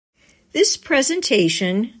This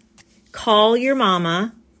presentation, Call Your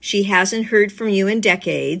Mama, She Hasn't Heard From You in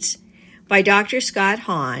Decades, by Dr. Scott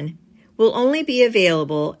Hahn, will only be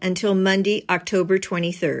available until Monday, October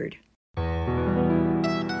 23rd.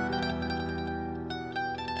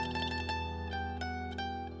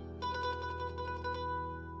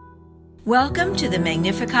 Welcome to the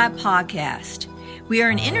Magnificat podcast. We are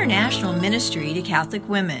an international ministry to Catholic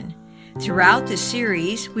women. Throughout this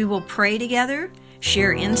series, we will pray together,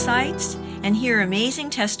 share insights, and hear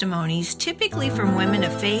amazing testimonies, typically from women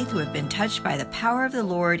of faith who have been touched by the power of the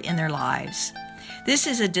Lord in their lives. This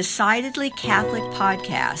is a decidedly Catholic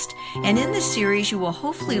podcast, and in this series you will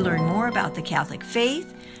hopefully learn more about the Catholic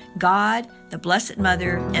faith, God, the Blessed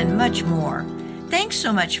Mother, and much more. Thanks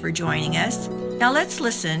so much for joining us. Now let's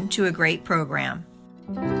listen to a great program.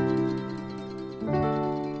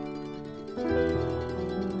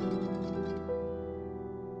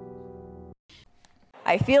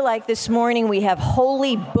 I feel like this morning we have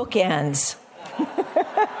holy bookends.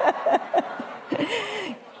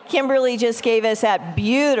 Kimberly just gave us that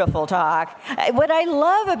beautiful talk. What I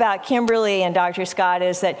love about Kimberly and Dr. Scott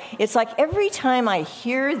is that it's like every time I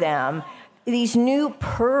hear them, these new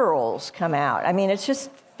pearls come out. I mean, it's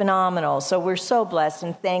just phenomenal. So we're so blessed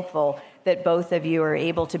and thankful that both of you are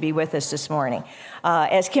able to be with us this morning.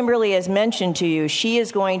 As Kimberly has mentioned to you, she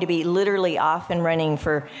is going to be literally off and running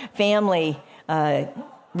for family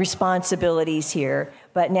responsibilities here.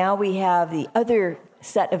 But now we have the other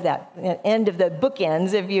set of that end of the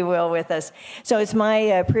bookends, if you will, with us. So it's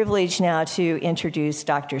my privilege now to introduce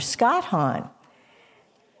Dr. Scott Hahn.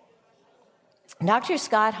 Dr.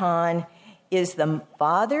 Scott Hahn is the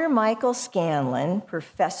Father Michael Scanlon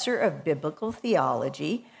Professor of Biblical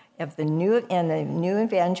Theology of the New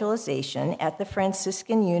Evangelization at the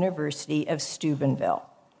Franciscan University of Steubenville.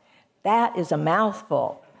 That is a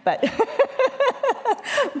mouthful, but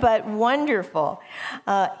but wonderful.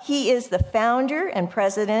 He is the founder and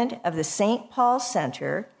president of the St. Paul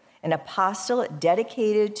Center, an apostolate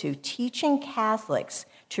dedicated to teaching Catholics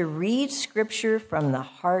to read Scripture from the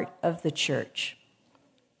heart of the Church.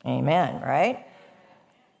 Amen, right?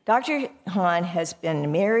 Dr. Hahn has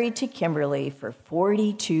been married to Kimberly for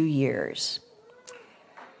 42 years.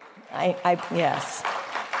 Yes,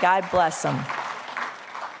 God bless them.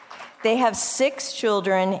 They have 6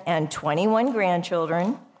 children and 21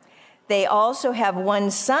 grandchildren. They also have one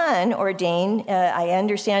son ordained, I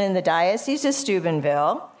understand, in the Diocese of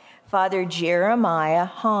Steubenville, Father Jeremiah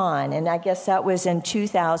Hahn, and I guess that was in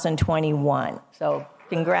 2021. So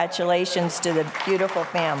congratulations to the beautiful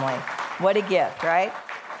family. What a gift, right?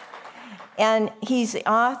 And he's the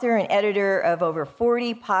author and editor of over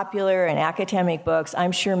 40 popular and academic books.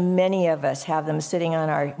 I'm sure many of us have them sitting on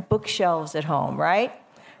our bookshelves at home, right?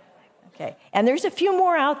 Okay. And there's a few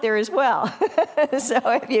more out there as well. So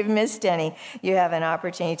if you've missed any, you have an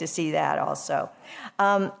opportunity to see that also.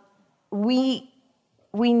 We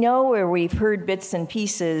know, or we've heard bits and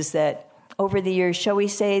pieces that over the years, shall we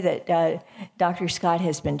say that Dr. Scott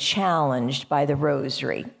has been challenged by the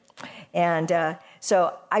rosary. And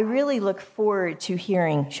so I really look forward to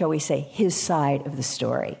hearing, shall we say, his side of the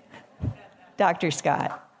story. Dr.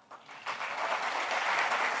 Scott.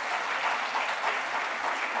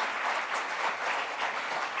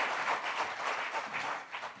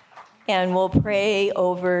 And we'll pray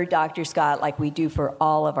over Dr. Scott like we do for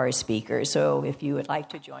all of our speakers. So if you would like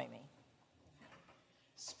to join me.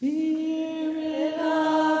 Spirit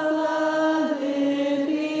of the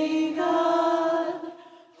living God,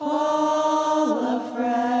 fall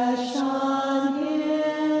afresh on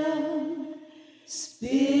him.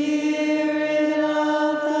 Spirit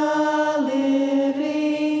of the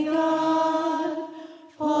living God,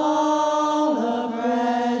 fall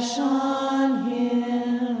afresh on him.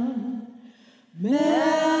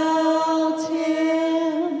 Melt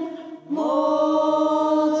him,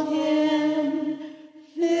 mold him,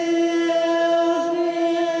 fill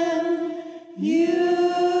him,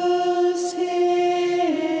 use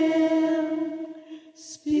him.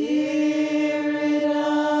 Spirit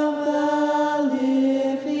of the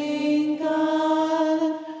living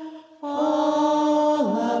God,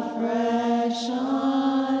 fall afresh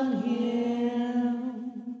on him.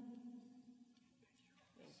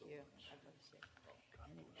 Thank you.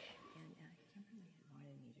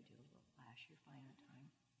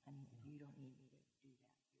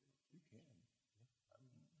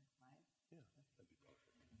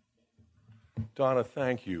 Donna,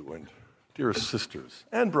 thank you, and dear sisters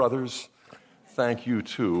and brothers, thank you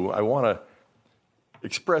too. I want to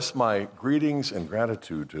express my greetings and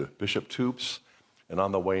gratitude to Bishop Toops, and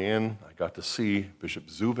on the way in, I got to see Bishop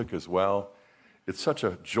Zubik as well. It's such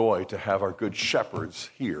a joy to have our good shepherds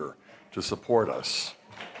here to support us.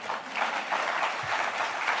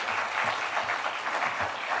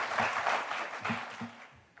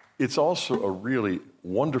 It's also a really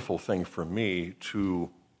wonderful thing for me to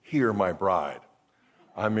hear my bride.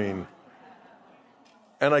 And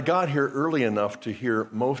I got here early enough to hear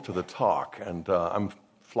most of the talk, and I'm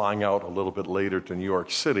flying out a little bit later to New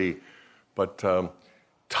York City, but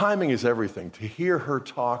timing is everything. To hear her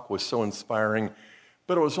talk was so inspiring,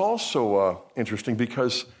 but it was also interesting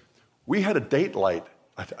because we had a date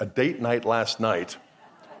night last night,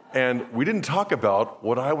 and we didn't talk about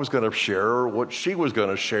what I was going to share or what she was going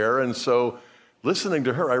to share, and so listening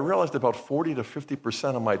to her, I realized about 40 to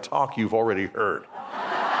 50% of my talk you've already heard.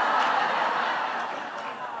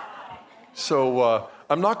 So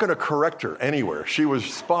I'm not going to correct her anywhere. She was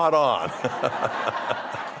spot on.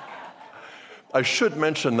 I should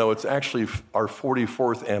mention, though, it's actually our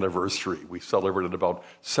 44th anniversary. We celebrated about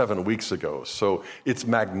 7 weeks ago. So it's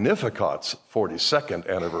Magnificat's 42nd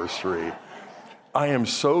anniversary. I am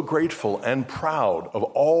so grateful and proud of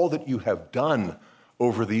all that you have done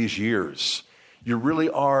over these years. You really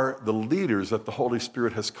are the leaders that the Holy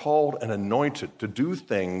Spirit has called and anointed to do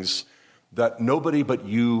things that nobody but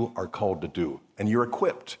you are called to do. And you're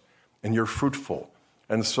equipped, and you're fruitful.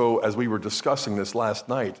 And so as we were discussing this last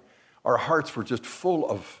night, our hearts were just full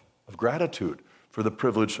of gratitude for the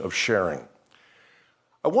privilege of sharing.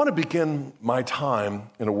 I want to begin my time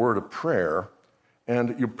in a word of prayer,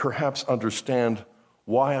 and you perhaps understand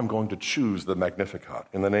why I'm going to choose the Magnificat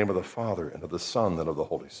in the name of the Father, and of the Son, and of the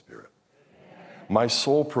Holy Spirit. My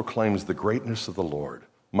soul proclaims the greatness of the Lord.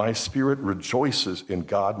 My spirit rejoices in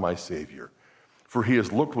God, my Savior, for he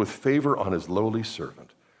has looked with favor on his lowly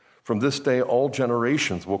servant. From this day, all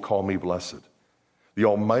generations will call me blessed. The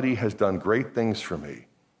Almighty has done great things for me,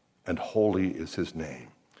 and holy is his name.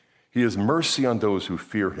 He has mercy on those who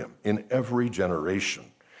fear him in every generation.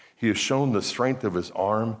 He has shown the strength of his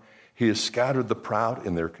arm. He has scattered the proud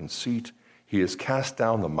in their conceit. He has cast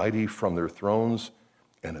down the mighty from their thrones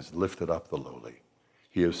and has lifted up the lowly.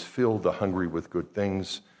 He has filled the hungry with good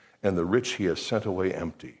things, and the rich he has sent away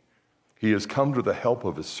empty. He has come to the help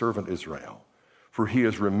of his servant Israel, for he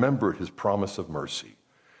has remembered his promise of mercy,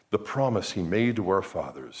 the promise he made to our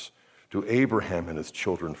fathers, to Abraham and his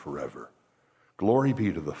children forever. Glory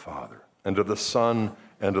be to the Father, and to the Son,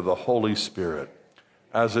 and to the Holy Spirit,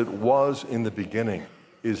 as it was in the beginning,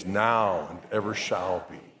 is now, and ever shall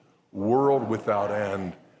be, world without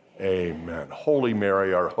end. Amen. Holy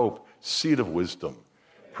Mary, our hope, seat of wisdom,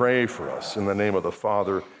 pray for us in the name of the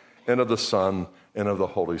Father, and of the Son, and of the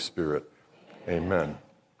Holy Spirit. Amen.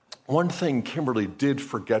 One thing Kimberly did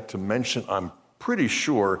forget to mention, I'm pretty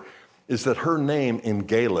sure, is that her name in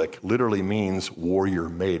Gaelic literally means warrior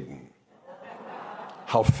maiden.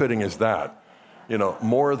 How fitting is that? You know,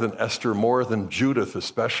 more than Esther, more than Judith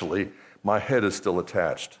especially, my head is still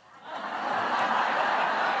attached.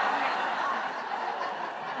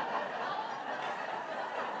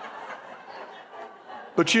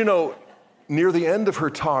 But you know, near the end of her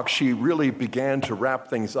talk, she really began to wrap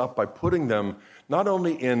things up by putting them not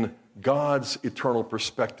only in God's eternal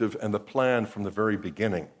perspective and the plan from the very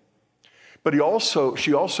beginning, but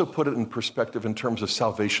she also put it in perspective in terms of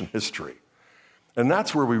salvation history. And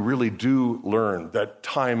that's where we really do learn that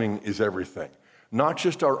timing is everything. Not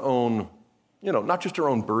just our own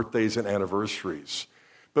birthdays and anniversaries,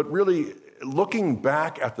 but really looking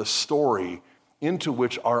back at the story into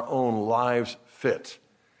which our own lives fit,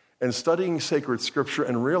 and studying sacred scripture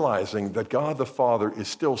and realizing that God the Father is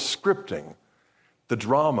still scripting the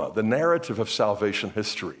drama, the narrative of salvation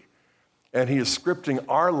history. And he is scripting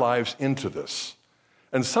our lives into this.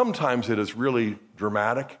 And sometimes it is really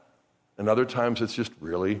dramatic, and other times it's just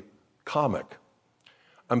really comic.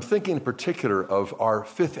 I'm thinking in particular of our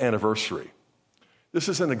 5th anniversary. This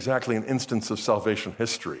isn't exactly an instance of salvation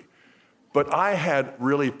history, but I had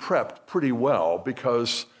really prepped pretty well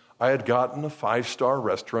because I had gotten a 5-star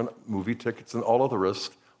restaurant, movie tickets, and all of the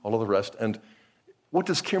rest. And what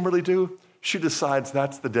does Kimberly do? She decides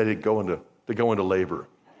that's the day to go into labor.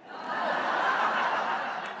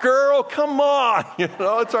 Girl, come on!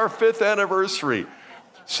 It's our 5th anniversary.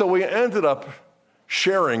 So we ended up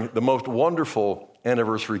sharing the most wonderful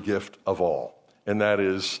anniversary gift of all, and that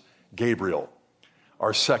is Gabriel,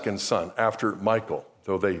 our 2nd son, after Michael,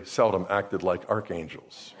 though they seldom acted like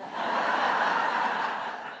archangels.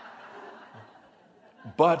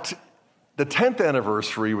 But the 10th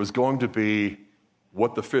anniversary was going to be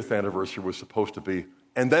what the 5th anniversary was supposed to be,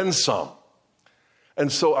 and then some.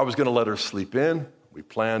 And so I was going to let her sleep in. We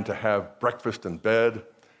planned to have breakfast in bed.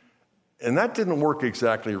 And that didn't work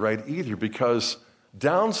exactly right either, because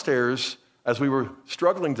downstairs, as we were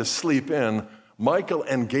struggling to sleep in, Michael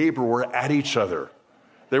and Gabriel were at each other.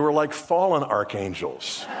 They were like fallen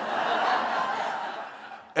archangels.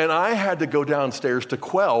 And I had to go downstairs to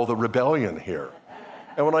quell the rebellion here.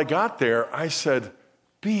 And when I got there, I said,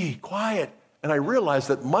 be quiet. And I realized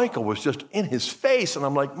that Michael was just in his face. And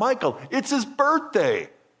I'm like, Michael, it's his birthday.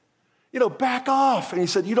 Back off. And he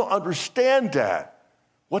said, you don't understand, Dad.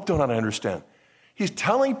 What don't I understand? He's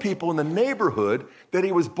telling people in the neighborhood that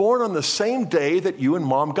he was born on the same day that you and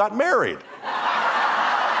Mom got married.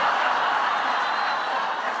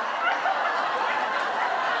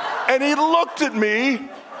 And he looked at me,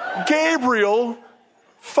 Gabriel,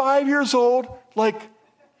 5 years old, like,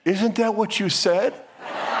 isn't that what you said?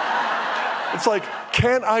 It's like,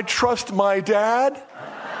 can't I trust my dad?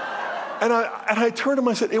 And I turned to him and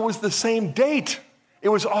I said, it was the same date. It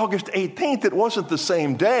was August 18th. It wasn't the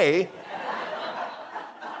same day.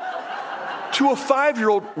 To a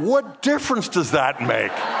 5-year-old, what difference does that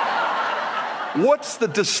make? What's the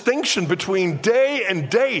distinction between day and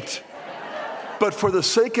date? But for the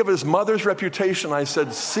sake of his mother's reputation, I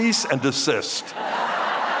said, cease and desist.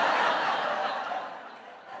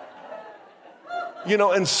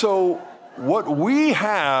 And so what we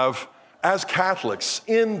have as Catholics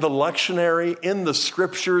in the lectionary, in the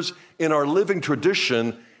scriptures, in our living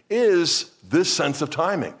tradition is this sense of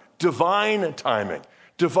timing, divine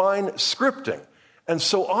scripting. And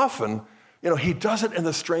so often, he does it in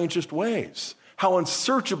the strangest ways. How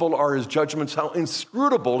unsearchable are his judgments, how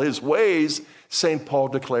inscrutable his ways, St. Paul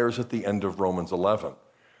declares at the end of Romans 11.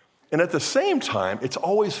 And at the same time, it's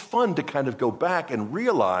always fun to kind of go back and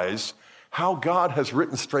realize how God has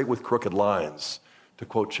written straight with crooked lines, to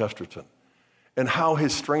quote Chesterton, and how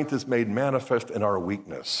his strength is made manifest in our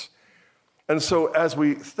weakness. And so as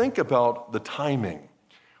we think about the timing,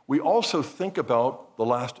 we also think about the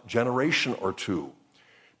last generation or two,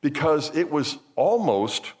 because it was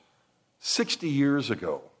almost 60 years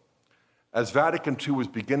ago, as Vatican II was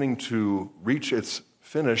beginning to reach its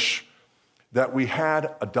finish, that we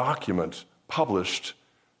had a document published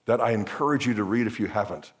that I encourage you to read if you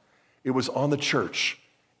haven't. It was on the church,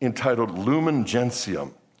 entitled Lumen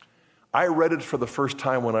Gentium. I read it for the first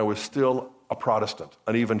time when I was still a Protestant,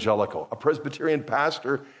 an evangelical, a Presbyterian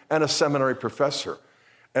pastor, and a seminary professor.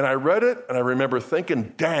 And I read it, and I remember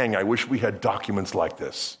thinking, dang, I wish we had documents like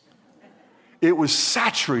this. It was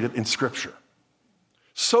saturated in Scripture,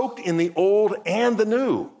 soaked in the Old and the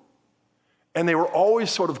New. And they were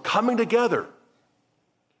always sort of coming together.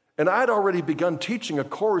 And I had already begun teaching a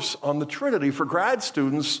course on the Trinity for grad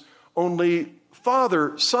students, only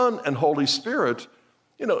Father, Son, and Holy Spirit.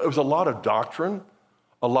 It was a lot of doctrine,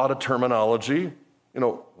 a lot of terminology,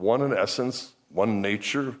 one in essence, one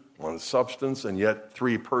nature, one substance, and yet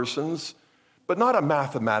three persons, but not a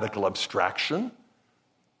mathematical abstraction.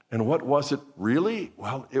 And what was it really?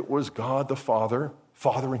 Well, it was God the Father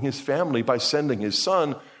fathering his family by sending his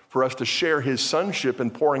Son for us to share his sonship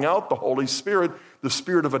and pouring out the Holy Spirit, the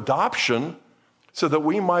Spirit of adoption, so that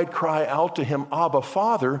we might cry out to him, Abba,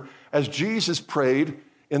 Father, as Jesus prayed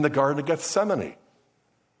in the Garden of Gethsemane.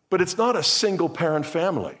 But it's not a single-parent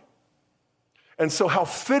family. And so how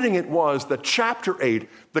fitting it was that chapter 8,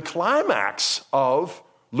 the climax of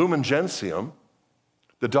Lumen Gentium,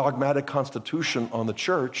 the dogmatic constitution on the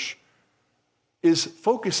church, is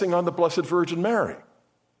focusing on the Blessed Virgin Mary.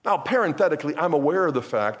 Now, parenthetically, I'm aware of the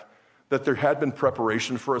fact that there had been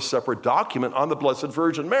preparation for a separate document on the Blessed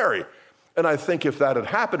Virgin Mary. And I think if that had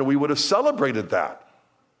happened, we would have celebrated that.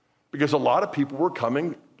 Because a lot of people were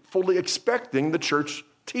coming fully expecting the church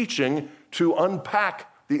teaching to unpack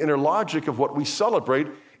the inner logic of what we celebrate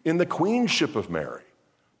in the queenship of Mary,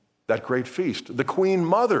 that great feast. The Queen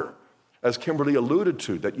Mother, as Kimberly alluded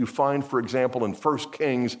to, that you find, for example, in 1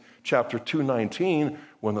 Kings chapter 2:19,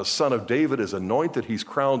 when the son of David is anointed, he's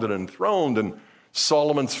crowned and enthroned, and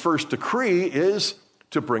Solomon's first decree is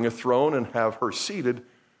to bring a throne and have her seated,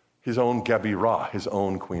 his own Gebirah, his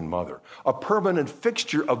own Queen Mother. A permanent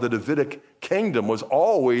fixture of the Davidic kingdom was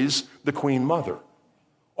always the Queen Mother,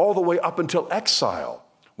 all the way up until exile,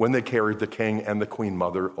 when they carried the king and the Queen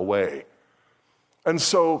Mother away. And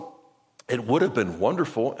so it would have been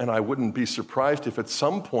wonderful, and I wouldn't be surprised if at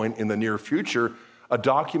some point in the near future, a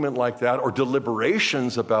document like that or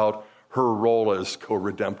deliberations about her role as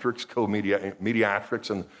co-redemptrix, co-mediatrix,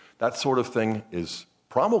 and that sort of thing is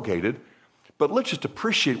promulgated. But let's just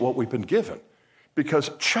appreciate what we've been given. Because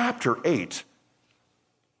chapter 8,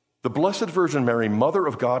 the Blessed Virgin Mary, Mother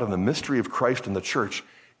of God and the mystery of Christ in the church,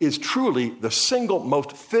 is truly the single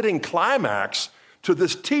most fitting climax to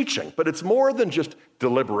this teaching. But it's more than just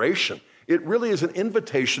deliberation. It really is an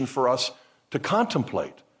invitation for us to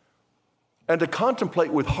contemplate. And to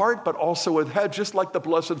contemplate with heart, but also with head, just like the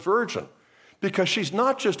Blessed Virgin. because she's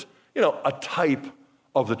not just, a type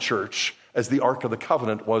of the church, as the Ark of the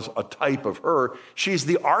Covenant was a type of her. She's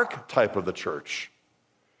the archetype of the church.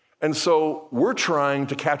 And so we're trying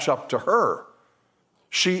to catch up to her.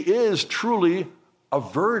 She is truly a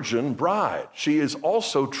virgin bride. She is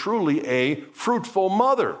also truly a fruitful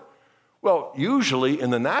mother. Well, usually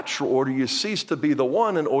in the natural order, you cease to be the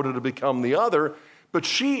one in order to become the other, but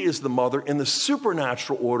she is the mother in the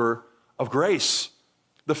supernatural order of grace,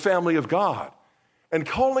 the family of God. And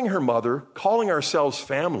calling her mother, calling ourselves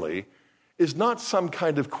family, is not some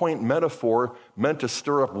kind of quaint metaphor meant to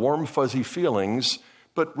stir up warm, fuzzy feelings,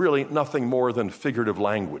 but really nothing more than figurative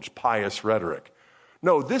language, pious rhetoric.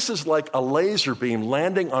 No, this is like a laser beam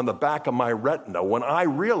landing on the back of my retina when I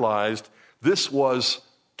realized this was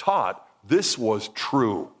taught, this was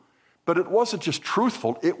true. But it wasn't just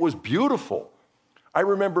truthful, it was beautiful. I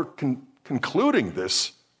remember concluding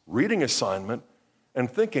this reading assignment and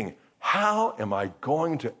thinking, how am I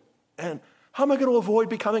going to avoid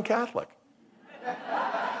becoming Catholic?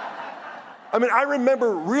 I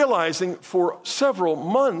remember realizing for several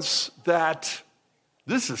months that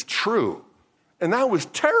this is true. And that was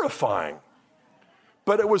terrifying.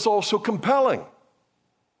 But it was also compelling.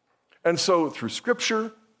 And so through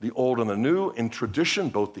Scripture, the Old and the New, in tradition,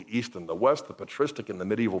 both the East and the West, the patristic and the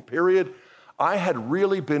medieval period, I had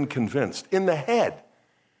really been convinced in the head.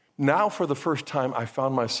 Now, for the first time, I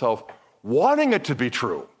found myself wanting it to be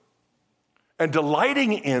true and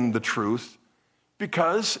delighting in the truth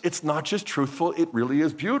because it's not just truthful, it really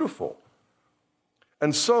is beautiful.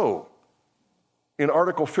 And so, in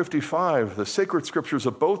Article 55, the sacred scriptures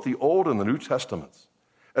of both the Old and the New Testaments,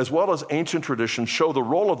 as well as ancient traditions, show the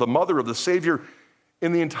role of the mother of the Savior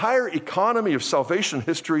in the entire economy of salvation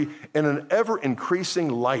history in an ever-increasing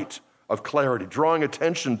light of clarity, drawing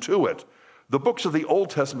attention to it. The books of the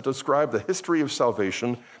Old Testament describe the history of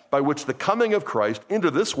salvation by which the coming of Christ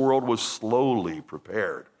into this world was slowly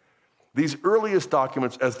prepared. These earliest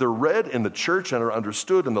documents, as they're read in the church and are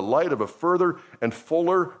understood in the light of a further and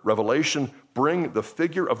fuller revelation, bring the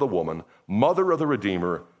figure of the woman, mother of the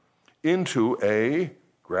Redeemer, into a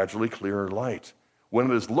gradually clearer light.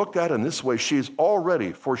 When it is looked at in this way, she is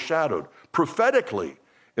already foreshadowed prophetically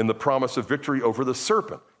in the promise of victory over the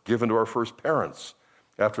serpent given to our first parents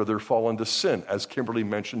after their fall into sin, as Kimberly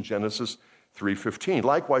mentioned, Genesis 3:15.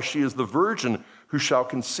 Likewise, she is the virgin who shall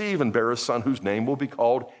conceive and bear a son whose name will be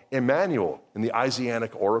called Emmanuel in the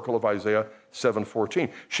Isaianic oracle of Isaiah 7:14.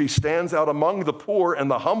 She stands out among the poor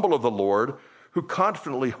and the humble of the Lord who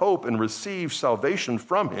confidently hope and receive salvation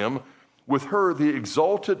from him. With her, the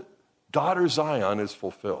exalted daughter Zion is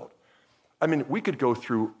fulfilled. We could go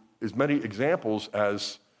through as many examples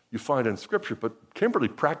as you find in Scripture, but Kimberly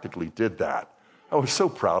practically did that. I was so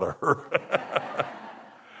proud of her.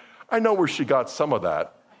 I know where she got some of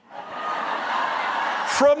that.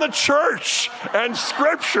 From the church and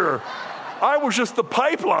Scripture. I was just the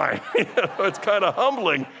pipeline. It's kind of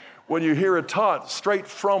humbling when you hear it taught straight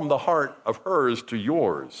from the heart of hers to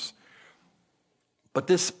yours. But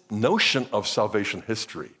this notion of salvation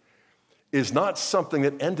history is not something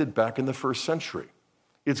that ended back in the first century.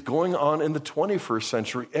 It's going on in the 21st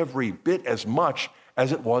century every bit as much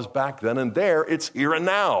as it was back then and there. It's here and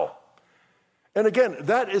now. And again,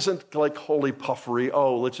 that isn't like holy puffery.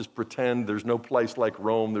 Oh, let's just pretend there's no place like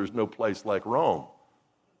Rome. There's no place like Rome.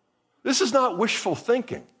 This is not wishful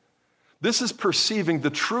thinking. This is perceiving the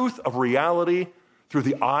truth of reality through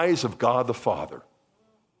the eyes of God the Father.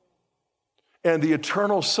 And the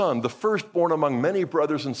eternal Son, the firstborn among many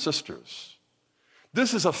brothers and sisters.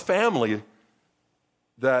 This is a family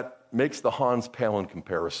that makes the Hahn's pale in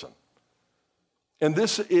comparison. And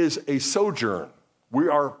this is a sojourn. We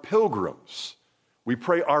are pilgrims. We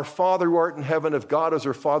pray, our Father who art in heaven. If God is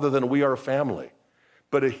our Father, then we are a family.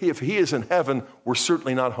 But if he is in heaven, we're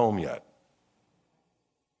certainly not home yet.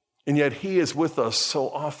 And yet he is with us so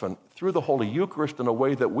often through the Holy Eucharist in a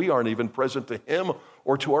way that we aren't even present to him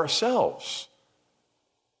or to ourselves.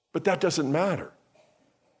 But that doesn't matter.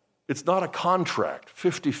 It's not a contract,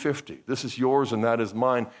 50-50. This is yours and that is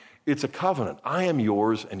mine. It's a covenant. I am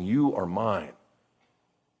yours and you are mine.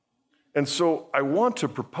 And so I want to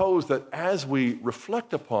propose that as we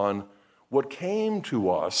reflect upon what came to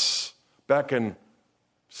us back in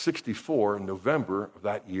 64, in November of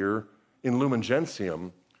that year, in Lumen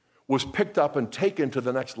Gentium, was picked up and taken to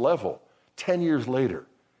the next level 10 years later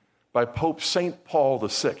by Pope St. Paul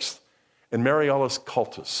VI and Marialis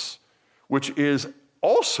Cultus, which is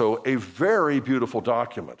also a very beautiful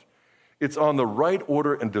document. It's on the right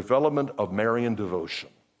order and development of Marian devotion.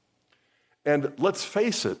 And let's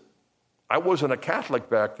face it, I wasn't a Catholic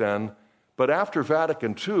back then, but after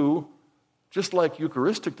Vatican II, Just like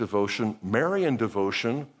Eucharistic devotion, Marian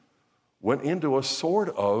devotion went into a sort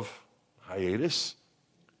of hiatus.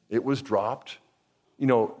 It was dropped.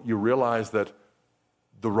 You realize that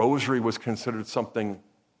the rosary was considered something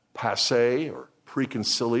passé or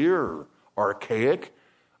preconciliar or archaic.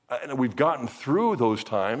 And we've gotten through those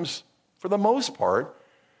times for the most part,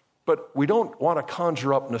 but we don't want to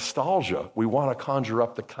conjure up nostalgia. We want to conjure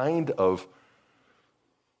up the kind of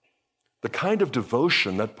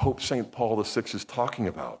devotion that Pope St. Paul VI is talking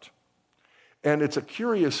about. And it's a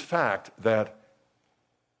curious fact that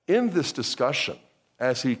in this discussion,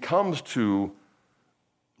 as he comes to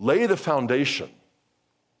lay the foundation,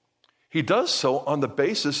 he does so on the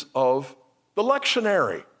basis of the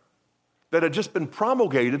lectionary that had just been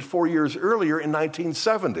promulgated 4 years earlier in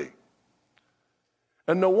 1970.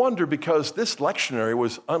 And no wonder, because this lectionary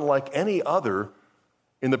was unlike any other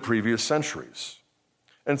in the previous centuries.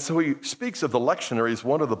 And so he speaks of the lectionary as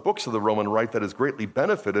one of the books of the Roman Rite that has greatly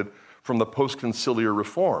benefited from the post-conciliar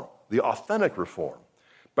reform, the authentic reform,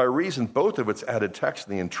 by reason both of its added text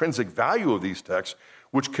and the intrinsic value of these texts,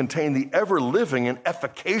 which contain the ever-living and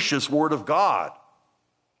efficacious Word of God.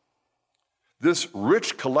 This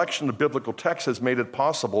rich collection of biblical texts has made it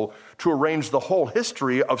possible to arrange the whole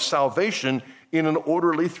history of salvation in an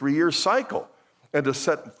orderly 3-year cycle and to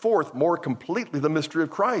set forth more completely the mystery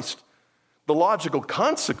of Christ. The logical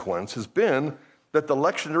consequence has been that the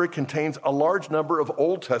lectionary contains a large number of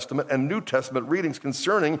Old Testament and New Testament readings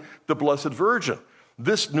concerning the Blessed Virgin.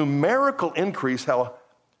 This numerical increase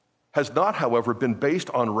has not, however, been based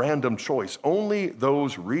on random choice. Only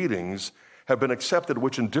those readings have been accepted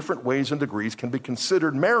which in different ways and degrees can be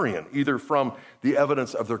considered Marian, either from the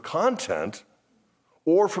evidence of their content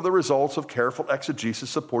or from the results of careful exegesis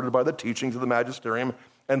supported by the teachings of the magisterium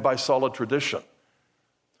and by solid tradition.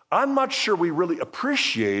 I'm not sure we really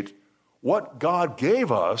appreciate what God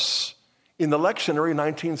gave us in the lectionary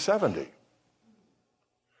 1970.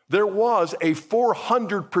 There was a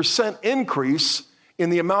 400% increase in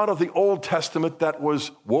the amount of the Old Testament that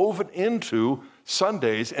was woven into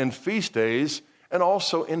Sundays and feast days and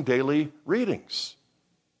also in daily readings.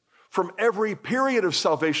 From every period of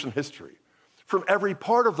salvation history, from every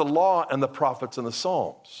part of the law and the prophets and the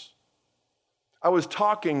Psalms. I was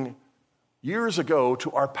talking years ago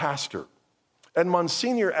to our pastor, and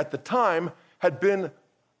Monsignor at the time had been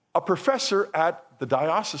a professor at the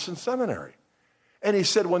diocesan seminary. And he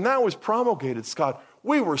said, when that was promulgated, Scott,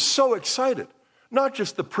 we were so excited, not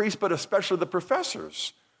just the priests, but especially the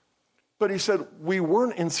professors. But he said, we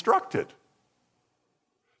weren't instructed.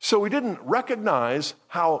 So we didn't recognize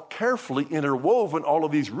how carefully interwoven all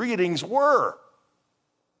of these readings were.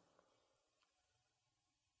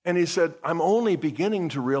 And he said, I'm only beginning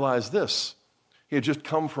to realize this. He had just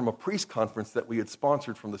come from a priest conference that we had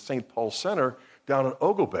sponsored from the St. Paul Center down in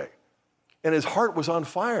Oglebay. And his heart was on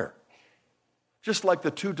fire, just like the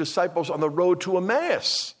two disciples on the road to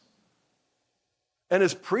Emmaus. And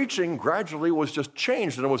his preaching gradually was just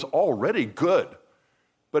changed, and it was already good,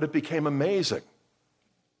 but it became amazing.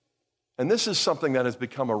 And this is something that has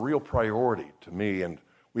become a real priority to me, and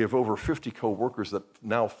we have over 50 co-workers that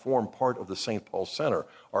now form part of the St. Paul Center.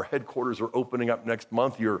 Our headquarters are opening up next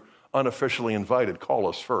month. You're unofficially invited. Call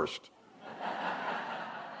us first.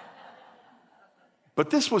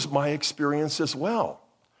 But this was my experience as well.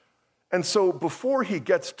 And so before he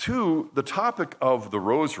gets to the topic of the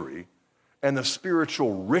rosary and the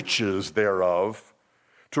spiritual riches thereof,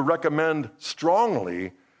 to recommend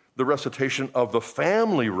strongly the recitation of the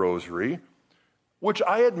family rosary, which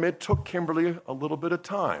I admit took Kimberly a little bit of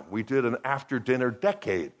time. We did an after-dinner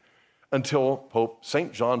decade until Pope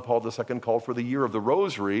St. John Paul II called for the year of the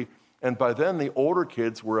rosary, and by then the older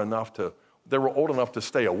kids were old enough to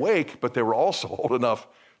stay awake, but they were also old enough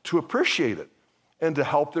to appreciate it and to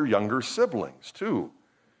help their younger siblings too.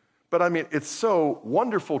 But I mean, it's so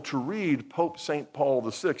wonderful to read Pope St. Paul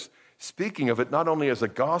VI speaking of it not only as a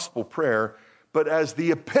gospel prayer, but as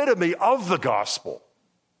the epitome of the gospel.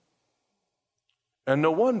 And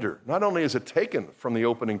no wonder, not only is it taken from the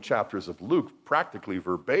opening chapters of Luke, practically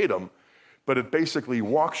verbatim, but it basically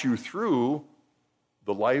walks you through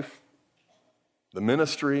the life, the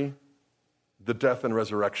ministry, the death and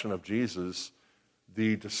resurrection of Jesus,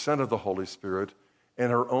 the descent of the Holy Spirit,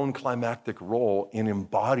 and her own climactic role in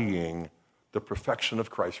embodying the perfection of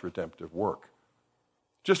Christ's redemptive work.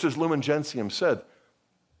 Just as Lumen Gentium said,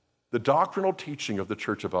 the doctrinal teaching of the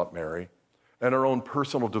Church about Mary and our own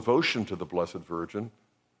personal devotion to the Blessed Virgin,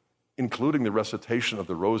 including the recitation of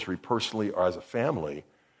the Rosary personally or as a family,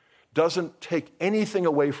 doesn't take anything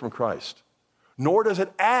away from Christ, nor does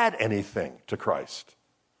it add anything to Christ.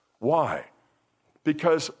 Why?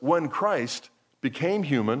 Because when Christ became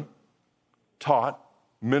human, taught,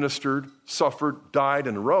 ministered, suffered, died,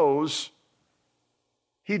 and rose,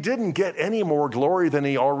 he didn't get any more glory than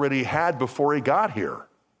he already had before he got here.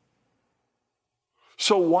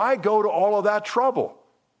 So why go to all of that trouble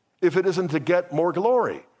if it isn't to get more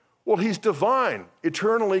glory? Well, he's divine,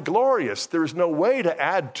 eternally glorious. There's no way to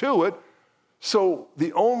add to it. So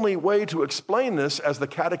the only way to explain this, as the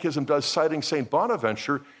Catechism does, citing St.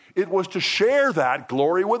 Bonaventure, it was to share that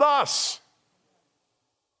glory with us.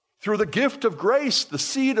 Through the gift of grace, the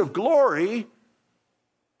seed of glory,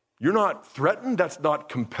 you're not threatened. That's not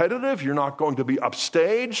competitive. You're not going to be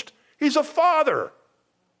upstaged. He's a father.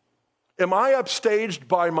 Am I upstaged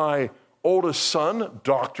by my oldest son,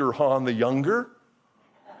 Dr. Hahn the Younger,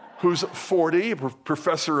 who's 40,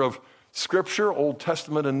 professor of Scripture, Old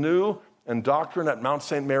Testament and New, and doctrine at Mount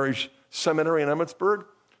St. Mary's Seminary in Emmitsburg?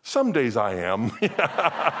 Some days I am.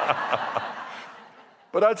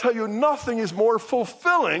 But I tell you, nothing is more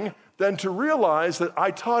fulfilling than to realize that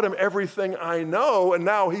I taught him everything I know, and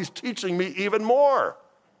now he's teaching me even more.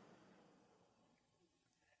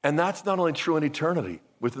 And that's not only true in eternity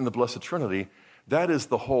within the Blessed Trinity, that is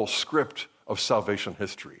the whole script of salvation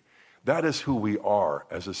history. That is who we are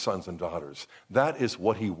as his sons and daughters. That is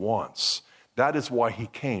what he wants. That is why he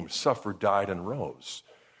came, suffered, died, and rose.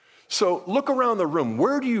 So look around the room.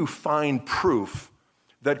 Where do you find proof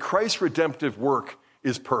that Christ's redemptive work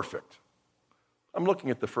is perfect? I'm looking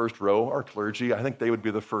at the first row, our clergy. I think they would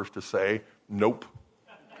be the first to say, nope.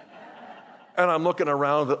 And I'm looking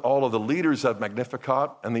around at all of the leaders of Magnificat,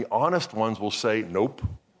 and the honest ones will say, nope.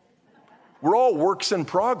 We're all works in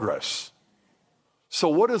progress. So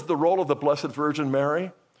what is the role of the Blessed Virgin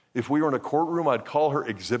Mary? If we were in a courtroom, I'd call her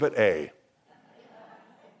Exhibit A.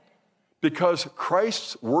 Because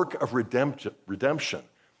Christ's work of redemption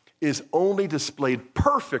is only displayed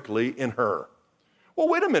perfectly in her. Well,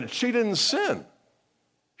 wait a minute, she didn't sin.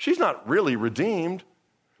 She's not really redeemed.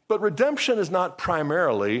 But redemption is not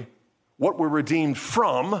primarily what we're redeemed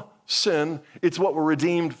from, sin. It's what we're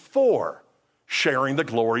redeemed for, sharing the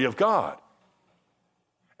glory of God.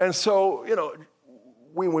 And so,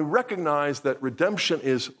 when we recognize that redemption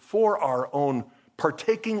is for our own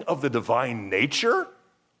partaking of the divine nature,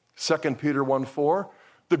 2 Peter 1:4,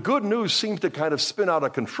 the good news seems to kind of spin out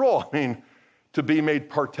of control. To be made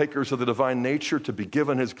partakers of the divine nature, to be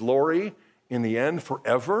given his glory in the end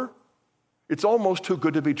forever. It's almost too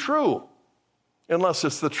good to be true. Unless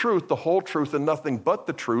it's the truth, the whole truth, and nothing but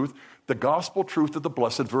the truth, the gospel truth of the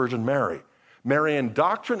Blessed Virgin Mary. Marian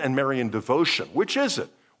doctrine and Marian devotion. Which is it?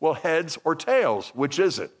 Well, heads or tails, which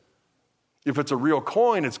is it? If it's a real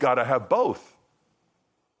coin, it's got to have both.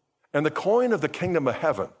 And the coin of the kingdom of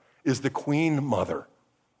heaven is the Queen Mother.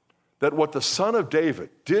 That what the Son of David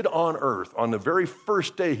did on earth on the very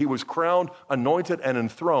first day he was crowned, anointed, and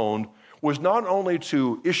enthroned was not only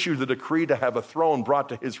to issue the decree to have a throne brought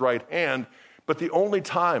to his right hand, but the only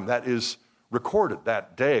time that is recorded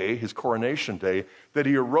that day, his coronation day, that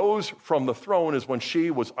he arose from the throne is when she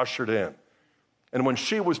was ushered in. And when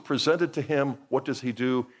she was presented to him, what does he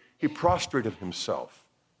do? He prostrated himself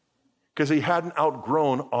because he hadn't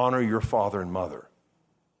outgrown honor your father and mother.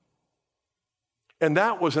 And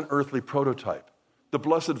that was an earthly prototype. The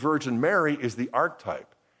Blessed Virgin Mary is the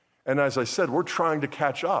archetype. And as I said, we're trying to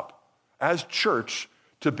catch up as church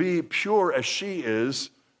to be pure as she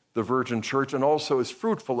is, the Virgin Church, and also as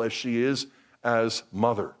fruitful as she is as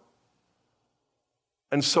mother.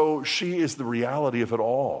 And so she is the reality of it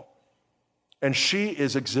all. And she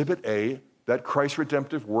is Exhibit A, that Christ's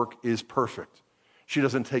redemptive work is perfect. She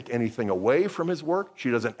doesn't take anything away from his work.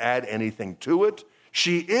 She doesn't add anything to it.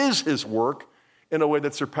 She is his work in a way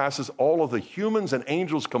that surpasses all of the humans and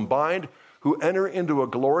angels combined, who enter into a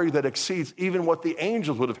glory that exceeds even what the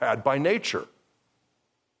angels would have had by nature.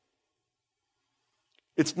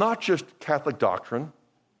 It's not just Catholic doctrine.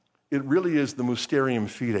 It really is the Mysterium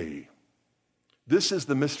Fidei. This is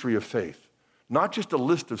the mystery of faith. Not just a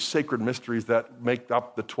list of sacred mysteries that make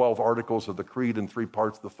up the 12 articles of the Creed in 3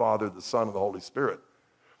 parts, the Father, the Son, and the Holy Spirit.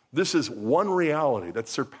 This is one reality that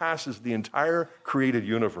surpasses the entire created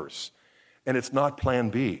universe. And it's not plan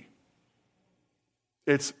B.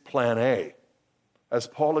 It's plan A. As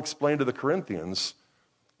Paul explained to the Corinthians,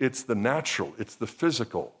 it's the natural, it's the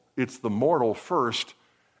physical, it's the mortal first,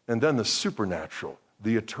 and then the supernatural,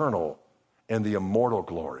 the eternal, and the immortal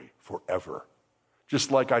glory forever. Just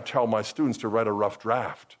like I tell my students to write a rough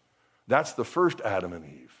draft. That's the first Adam and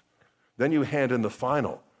Eve. Then you hand in the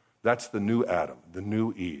final. That's the new Adam, the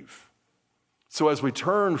new Eve. So as we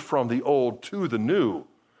turn from the old to the new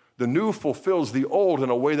fulfills the old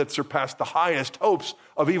in a way that surpassed the highest hopes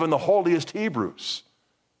of even the holiest Hebrews.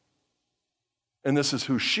 And this is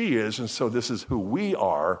who she is, and so this is who we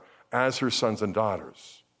are as her sons and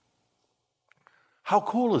daughters. How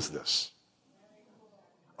cool is this?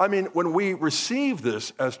 I mean, when we received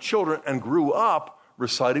this as children and grew up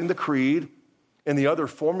reciting the creed and the other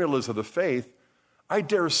formulas of the faith, I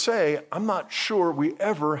dare say I'm not sure we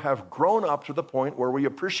ever have grown up to the point where we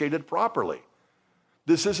appreciate it properly.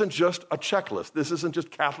 This isn't just a checklist. This isn't just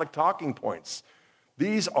Catholic talking points.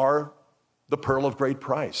 These are the pearl of great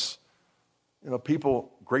price. You know,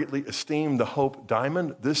 people greatly esteem the Hope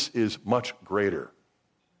Diamond. This is much greater.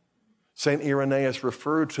 St. Irenaeus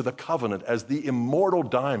referred to the covenant as the immortal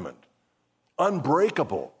diamond,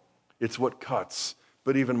 unbreakable. It's what cuts,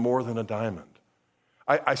 but even more than a diamond.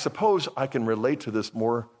 I suppose I can relate to this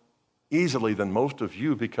more easily than most of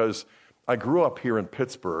you because I grew up here in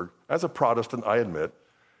Pittsburgh, as a Protestant, I admit,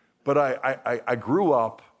 but I grew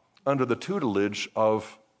up under the tutelage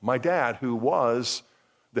of my dad, who was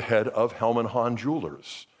the head of Hahn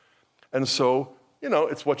Jewelers. And so, you know,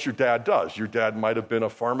 it's what your dad does. Your dad might have been a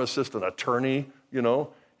pharmacist, an attorney, you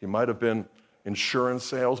know. He might have been insurance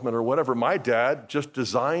salesman or whatever. My dad just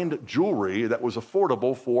designed jewelry that was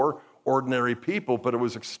affordable for ordinary people, but it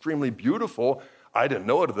was extremely beautiful. I didn't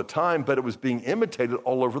know it at the time, but it was being imitated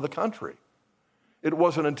all over the country. It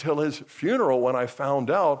wasn't until his funeral when I found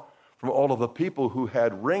out from all of the people who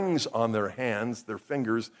had rings on their hands, their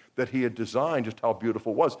fingers, that he had designed just how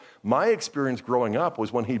beautiful it was. My experience growing up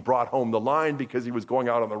was when he brought home the line because he was going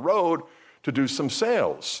out on the road to do some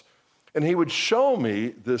sales. And he would show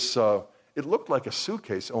me this, it looked like a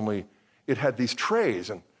suitcase, only it had these trays.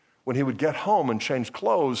 And when he would get home and change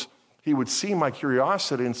clothes, he would see my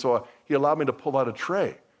curiosity, and so he allowed me to pull out a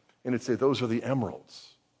tray. And he'd say, those are the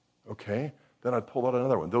emeralds. Okay? Then I'd pull out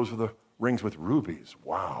another one. Those are the rings with rubies.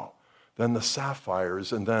 Wow. Then the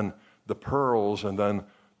sapphires, and then the pearls, and then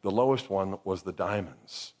the lowest one was the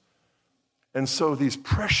diamonds. And so these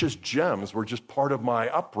precious gems were just part of my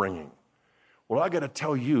upbringing. Well, I got to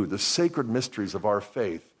tell you, the sacred mysteries of our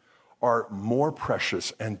faith are more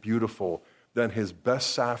precious and beautiful than his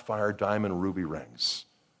best sapphire, diamond, ruby rings.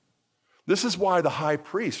 This is why the high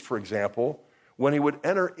priest, for example, when he would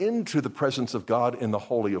enter into the presence of God in the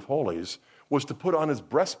Holy of Holies, was to put on his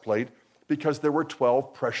breastplate because there were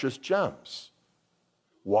 12 precious gems.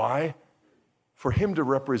 Why? For him to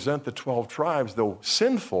represent the 12 tribes, though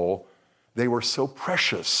sinful, they were so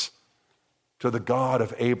precious to the God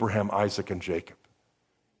of Abraham, Isaac, and Jacob.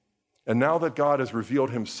 And now that God has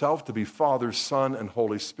revealed himself to be Father, Son, and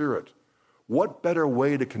Holy Spirit, what better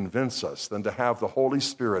way to convince us than to have the Holy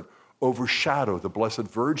Spirit overshadow the Blessed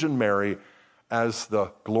Virgin Mary as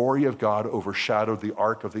the glory of God overshadowed the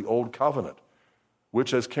Ark of the Old Covenant,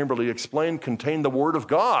 which, as Kimberly explained, contained the Word of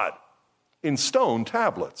God in stone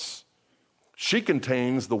tablets. She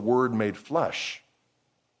contains the Word made flesh.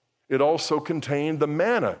 It also contained the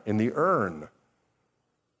manna in the urn.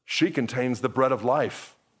 She contains the bread of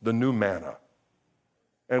life, the new manna.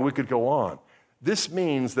 And we could go on. This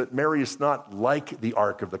means that Mary is not like the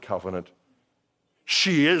Ark of the Covenant.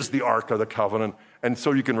 She is the Ark of the Covenant, and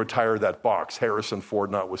so you can retire that box, Harrison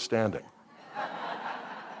Ford notwithstanding.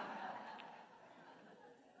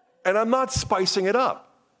 And I'm not spicing it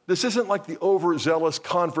up. This isn't like the overzealous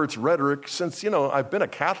converts rhetoric since, I've been a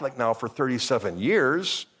Catholic now for 37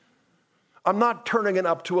 years. I'm not turning it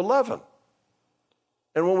up to 11.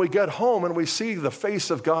 And when we get home and we see the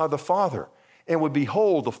face of God the Father, and we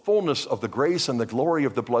behold the fullness of the grace and the glory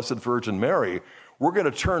of the Blessed Virgin Mary, we're going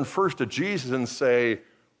to turn first to Jesus and say,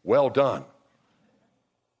 well done,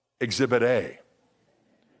 Exhibit A.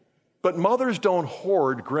 But mothers don't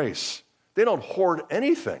hoard grace. They don't hoard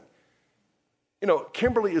anything.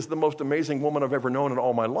 Kimberly is the most amazing woman I've ever known in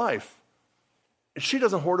all my life. She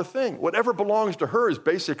doesn't hoard a thing. Whatever belongs to her is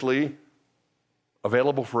basically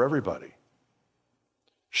available for everybody.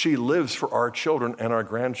 She lives for our children and our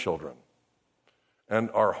grandchildren. And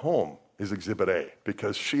our home is Exhibit A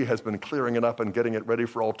because she has been clearing it up and getting it ready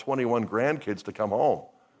for all 21 grandkids to come home.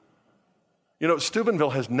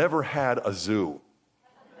 Steubenville has never had a zoo.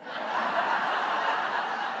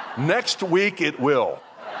 Next week it will.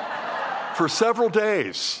 For several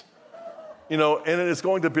days. And it is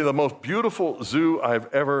going to be the most beautiful zoo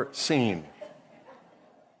I've ever seen.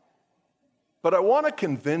 But I want to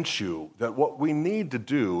convince you that what we need to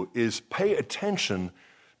do is pay attention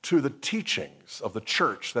to the teachings of the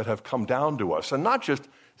church that have come down to us. And not just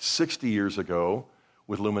 60 years ago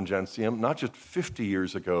with Lumen Gentium, not just 50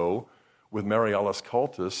 years ago with Marialis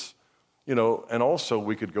Cultus, and also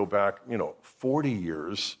we could go back, 40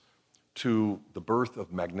 years to the birth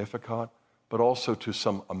of Magnificat, but also to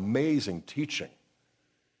some amazing teaching.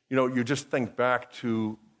 You just think back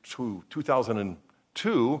to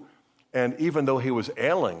 2002, and even though he was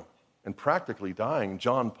ailing and practically dying,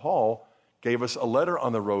 John Paul gave us a letter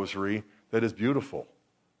on the rosary that is beautiful.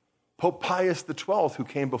 Pope Pius XII, who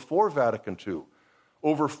came before Vatican II,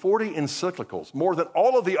 over 40 encyclicals, more than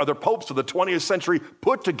all of the other popes of the 20th century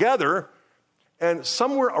put together, and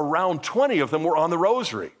somewhere around 20 of them were on the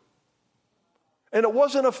rosary. And it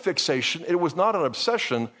wasn't a fixation, it was not an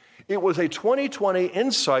obsession, it was a 2020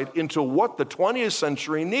 insight into what the 20th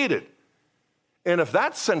century needed. And if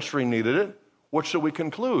that century needed it, what should we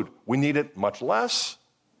conclude? We need it much less?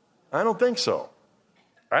 I don't think so.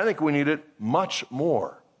 I think we need it much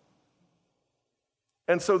more.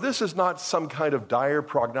 And so this is not some kind of dire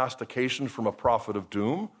prognostication from a prophet of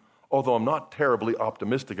doom, although I'm not terribly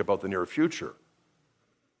optimistic about the near future.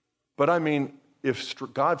 But I mean, if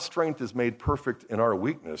God's strength is made perfect in our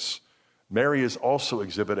weakness, Mary is also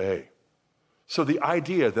exhibit A. So the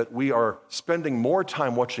idea that we are spending more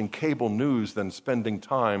time watching cable news than spending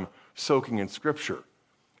time soaking in Scripture,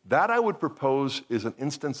 that I would propose is an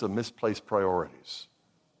instance of misplaced priorities.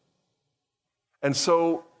 And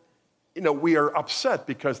so, we are upset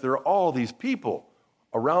because there are all these people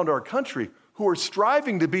around our country who are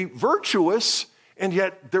striving to be virtuous, and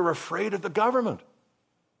yet they're afraid of the government.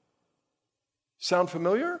 Sound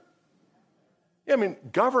familiar? Yeah,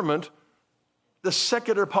 government, the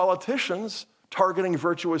secular politicians targeting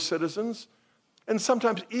virtuous citizens, and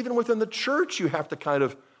sometimes even within the church you have to kind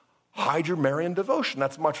of hide your Marian devotion.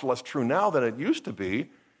 That's much less true now than it used to be.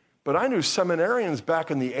 But I knew seminarians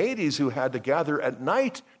back in the 80s who had to gather at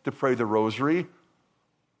night to pray the rosary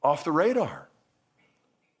off the radar.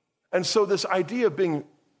 And so this idea of being,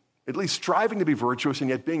 at least striving to be virtuous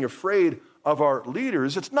and yet being afraid of our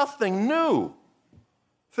leaders, it's nothing new.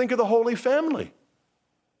 Think of the Holy Family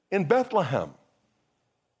in Bethlehem.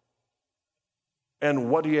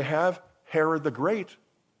 And what do you have? Herod the Great.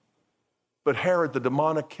 But Herod the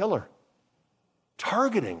demonic killer,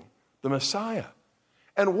 targeting the Messiah.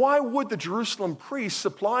 And why would the Jerusalem priests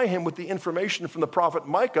supply him with the information from the prophet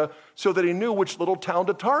Micah so that he knew which little town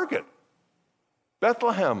to target?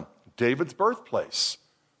 Bethlehem, David's birthplace.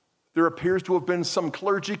 There appears to have been some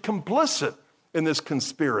clergy complicit in this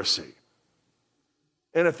conspiracy.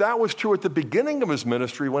 And if that was true at the beginning of his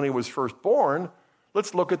ministry when he was first born,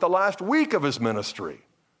 let's look at the last week of his ministry.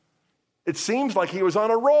 It seems like he was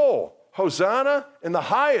on a roll. Hosanna in the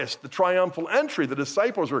highest, the triumphal entry. The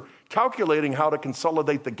disciples were calculating how to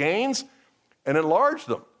consolidate the gains and enlarge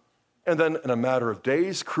them. And then in a matter of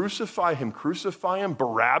days, crucify him,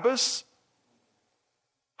 Barabbas.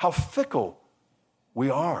 How fickle we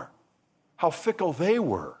are. How fickle they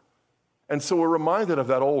were. And so we're reminded of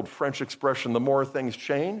that old French expression, the more things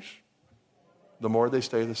change, the more they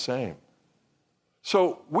stay the same.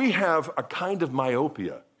 So we have a kind of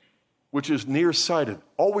myopia, which is nearsighted.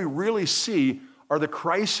 All we really see are the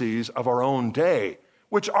crises of our own day,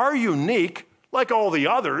 which are unique, like all the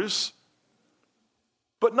others,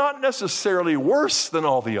 but not necessarily worse than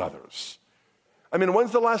all the others.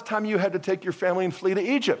 When's the last time you had to take your family and flee to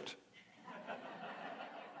Egypt?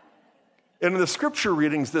 And in the scripture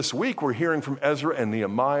readings this week, we're hearing from Ezra and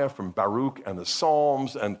Nehemiah, from Baruch and the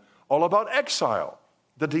Psalms, and all about exile,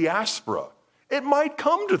 the diaspora. It might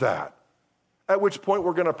come to that, at which point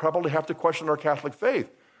we're going to probably have to question our Catholic faith.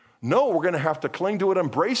 No, we're going to have to cling to it,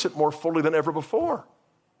 embrace it more fully than ever before.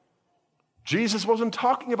 Jesus wasn't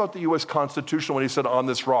talking about the U.S. Constitution when he said, "On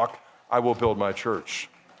this rock I will build my church."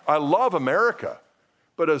 I love America,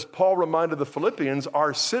 but as Paul reminded the Philippians,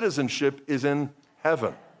 our citizenship is in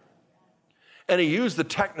heaven. And he used the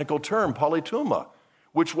technical term politeuma,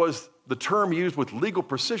 which was the term used with legal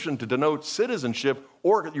precision to denote citizenship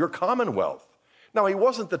or your commonwealth. Now, he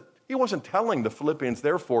wasn't telling the Philippians,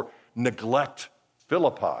 therefore, neglect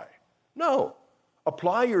Philippi. No,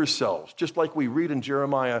 apply yourselves, just like we read in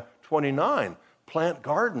Jeremiah 29. Plant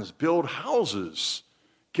gardens, build houses,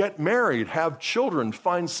 get married, have children,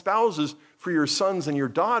 find spouses for your sons and your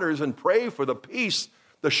daughters, and pray for the peace,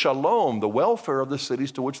 the shalom, the welfare of the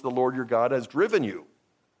cities to which the Lord your God has driven you.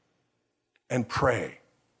 And pray.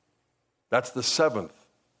 That's the seventh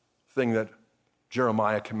thing that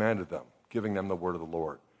Jeremiah commanded them, giving them the word of the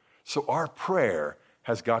Lord. So our prayer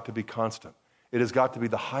has got to be constant. It has got to be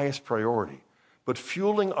the highest priority. But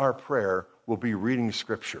fueling our prayer will be reading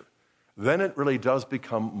Scripture. Then it really does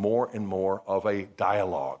become more and more of a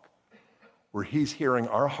dialogue, where he's hearing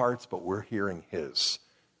our hearts, but we're hearing his.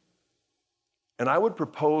 And I would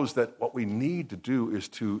propose that what we need to do is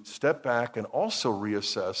to step back and also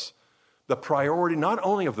reassess the priority not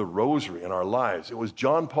only of the rosary in our lives. It was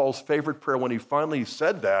John Paul's favorite prayer when he finally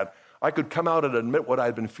said that. I could come out and admit what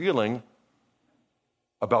I'd been feeling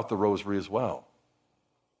about the rosary as well.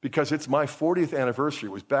 because it's my 40th anniversary.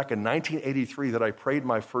 It was back in 1983 that I prayed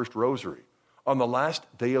my first rosary on the last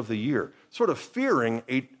day of the year, sort of fearing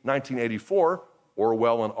 1984,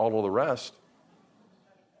 Orwell and all of the rest.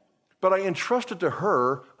 But I entrusted to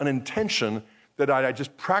her an intention that I had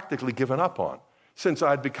just practically given up on. Since I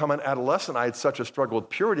had become an adolescent, I had such a struggle with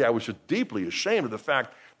purity, I was just deeply ashamed of the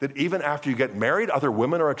fact that even after you get married, other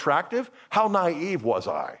women are attractive. How naive was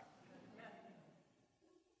I?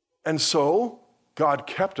 And so God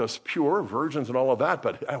kept us pure, virgins and all of that,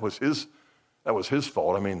 but that was his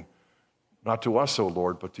fault. I mean, not to us, O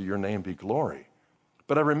Lord, but to your name be glory.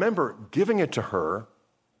 But I remember giving it to her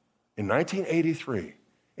in 1983,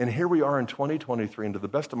 and here we are in 2023, and to the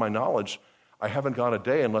best of my knowledge, I haven't gone a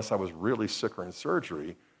day unless I was really sick or in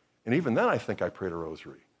surgery, and even then I think I prayed a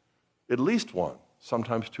rosary. At least one,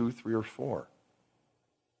 sometimes 2, 3, or 4.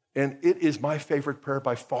 And it is my favorite prayer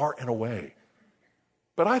by far and away.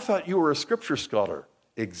 But I thought you were a scripture scholar.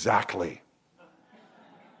 Exactly.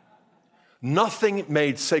 Nothing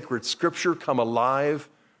made sacred scripture come alive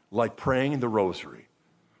like praying the rosary.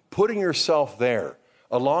 Putting yourself there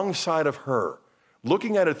alongside of her,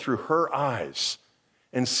 looking at it through her eyes,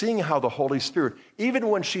 and seeing how the Holy Spirit, even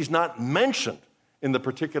when she's not mentioned in the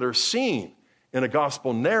particular scene in a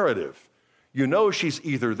gospel narrative, you know she's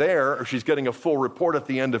either there or she's getting a full report at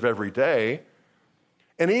the end of every day.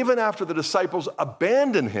 And even after the disciples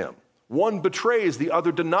abandon him, one betrays, the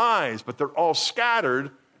other denies, but they're all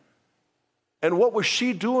scattered. And what was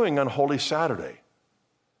she doing on Holy Saturday?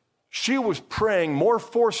 She was praying more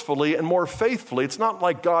forcefully and more faithfully. It's not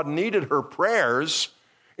like God needed her prayers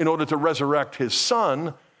in order to resurrect his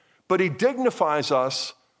son, but he dignifies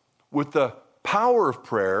us with the power of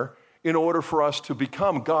prayer in order for us to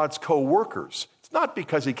become God's co-workers. It's not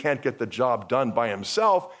because he can't get the job done by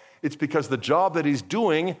himself. It's because the job that he's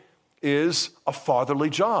doing is a fatherly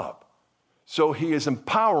job. So he is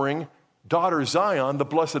empowering daughter Zion, the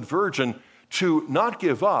Blessed Virgin, to not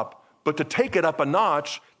give up, but to take it up a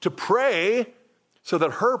notch, to pray so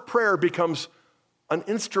that her prayer becomes an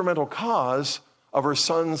instrumental cause of her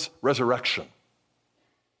son's resurrection.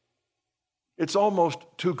 It's almost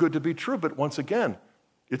too good to be true, but once again,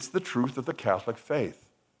 it's the truth of the Catholic faith.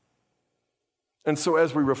 And so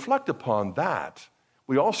as we reflect upon that,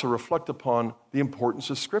 we also reflect upon the importance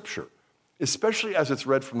of Scripture, especially as it's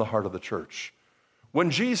read from the heart of the church.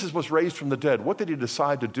 When Jesus was raised from the dead, what did he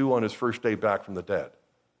decide to do on his first day back from the dead?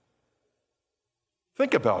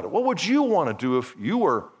 Think about it. What would you want to do if you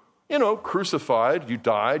were, crucified, you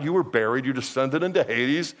died, you were buried, you descended into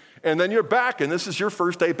Hades, and then you're back, and this is your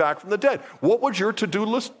first day back from the dead? What would your to-do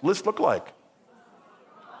list look like?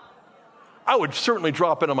 I would certainly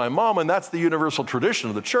drop into my mom, and that's the universal tradition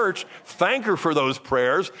of the church. Thank her for those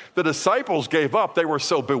prayers. The disciples gave up. They were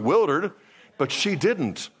so bewildered, but she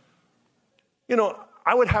didn't.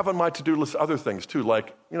 I would have on my to-do list other things too,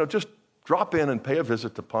 like, just drop in and pay a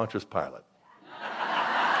visit to Pontius Pilate.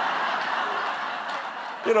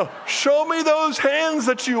 Show me those hands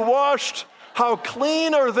that you washed. How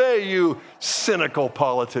clean are they, you cynical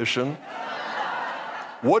politician?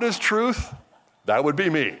 What is truth? That would be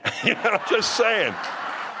me. Just saying.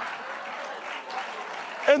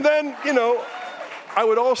 And then, I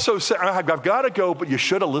would also say, I've got to go, but you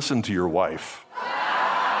should have listened to your wife.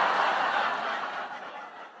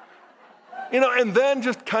 And then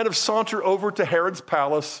just kind of saunter over to Herod's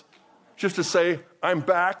palace just to say, I'm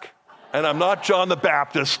back, and I'm not John the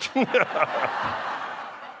Baptist.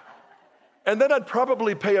 And then I'd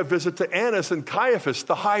probably pay a visit to Annas and Caiaphas,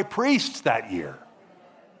 the high priests that year,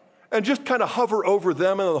 and just kind of hover over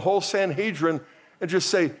them and the whole Sanhedrin and just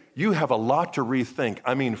say, you have a lot to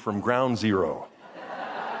rethink. From ground zero.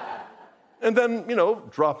 And then,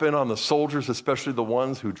 drop in on the soldiers, especially the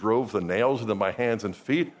ones who drove the nails into my hands and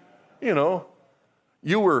feet.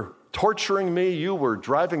 You were torturing me. You were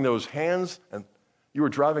driving those nails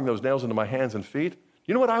into my hands and feet.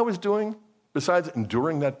 You know what I was doing besides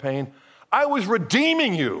enduring that pain? I was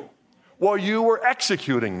redeeming you while you were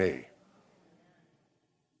executing me.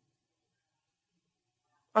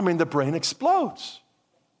 The brain explodes,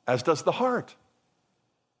 as does the heart.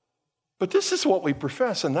 But this is what we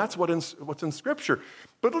profess, and that's what's in Scripture.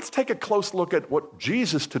 But let's take a close look at what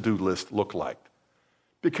Jesus' to-do list looked like.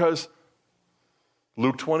 Because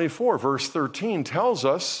Luke 24, verse 13, tells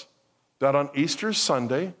us that on Easter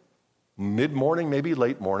Sunday, mid-morning, maybe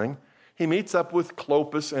late morning, he meets up with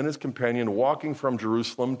Clopas and his companion walking from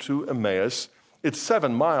Jerusalem to Emmaus. It's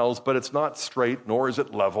 7 miles, but it's not straight, nor is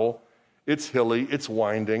it level. It's hilly, it's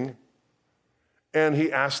winding. And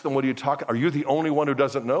he asked them, what are you talking? Are you the only one who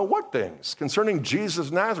doesn't know? What things? Concerning Jesus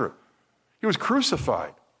of Nazareth. He was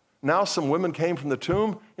crucified. Now some women came from the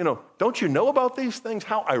tomb. Don't you know about these things?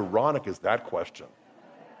 How ironic is that question?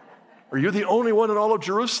 Are you the only one in all of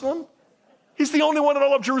Jerusalem? He's the only one in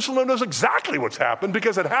all of Jerusalem who knows exactly what's happened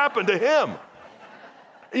because it happened to him.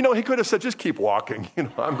 He could have said, just keep walking.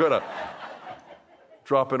 I'm going to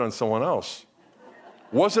drop in on someone else.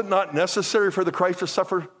 Was it not necessary for the Christ to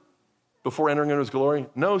suffer before entering into his glory?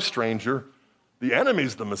 No, stranger. The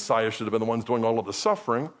enemies of the Messiah should have been the ones doing all of the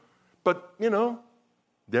suffering. But,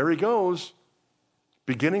 there he goes.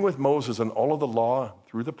 Beginning with Moses and all of the law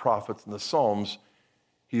through the prophets and the Psalms,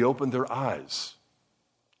 he opened their eyes.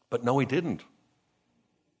 But no, he didn't.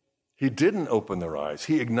 He didn't open their eyes.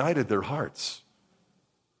 He ignited their hearts.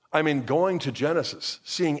 Going to Genesis,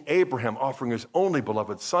 seeing Abraham offering his only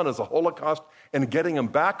beloved son as a holocaust and getting him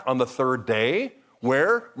back on the third day,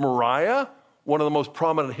 where Moriah, one of the most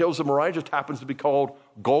prominent hills of Moriah, just happens to be called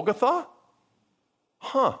Golgotha.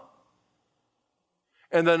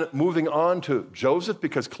 And then moving on to Joseph,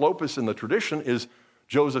 because Clopas in the tradition is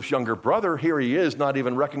Joseph's younger brother. Here he is, not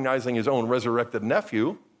even recognizing his own resurrected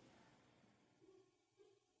nephew.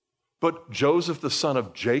 But Joseph, the son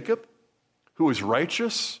of Jacob, who is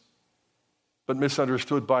righteous, but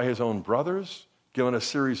misunderstood by his own brothers, given a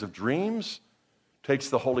series of dreams, takes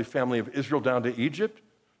the Holy Family of Israel down to Egypt.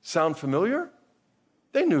 Sound familiar?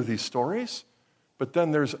 They knew these stories. But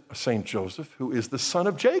then there's Saint Joseph, who is the son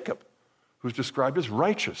of Jacob, who's described as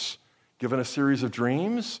righteous, given a series of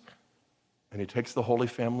dreams, and he takes the Holy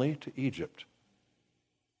Family to Egypt.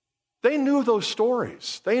 They knew those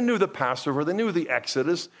stories. They knew the Passover. They knew the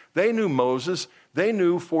Exodus. They knew Moses. They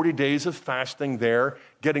knew 40 days of fasting there,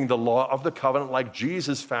 getting the law of the covenant like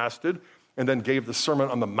Jesus fasted, and then gave the Sermon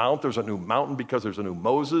on the Mount. There's a new mountain because there's a new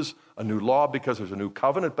Moses, a new law because there's a new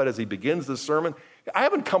covenant. But as he begins the sermon, I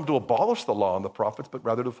haven't come to abolish the law and the prophets, but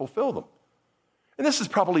rather to fulfill them. And this is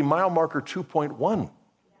probably mile marker 2.1.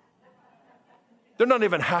 They're not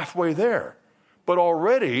even halfway there. But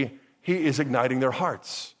already he is igniting their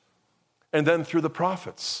hearts. And then through the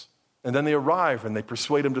prophets. And then they arrive and they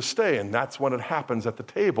persuade him to stay. And that's when it happens at the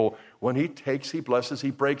table. When he takes, he blesses,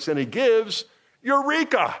 he breaks, and he gives.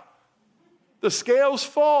 Eureka! The scales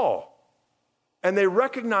fall. And they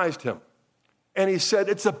recognized him. And he said,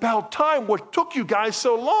 it's about time. What took you guys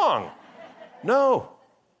so long? No.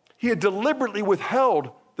 He had deliberately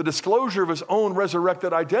withheld the disclosure of his own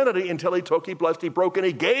resurrected identity until he took, he blessed, he broke, and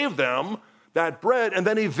he gave them that bread. And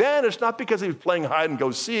then he vanished, not because he was playing hide and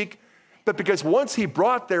go seek, but because once he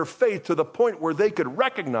brought their faith to the point where they could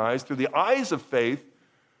recognize through the eyes of faith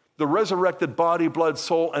the resurrected body, blood,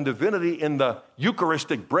 soul, and divinity in the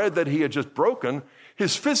Eucharistic bread that he had just broken,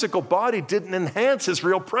 his physical body didn't enhance his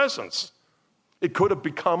real presence. It could have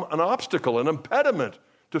become an obstacle, an impediment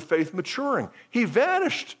to faith maturing. He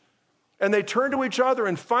vanished. And they turned to each other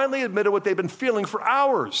and finally admitted what they'd been feeling for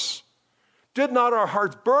hours. Did not our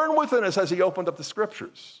hearts burn within us as he opened up the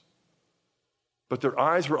scriptures? But their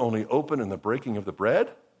eyes were only open in the breaking of the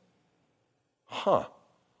bread?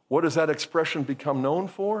 What does that expression become known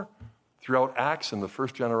for? Throughout Acts in the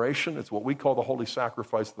first generation, it's what we call the holy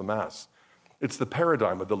sacrifice of the Mass. It's the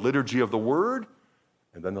paradigm of the liturgy of the Word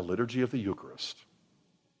and then the liturgy of the Eucharist.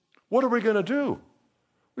 What are we going to do?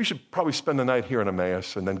 We should probably spend the night here in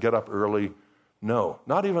Emmaus and then get up early. No,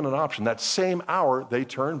 not even an option. That same hour, they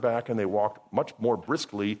turned back and they walked much more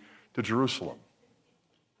briskly to Jerusalem.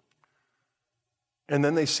 And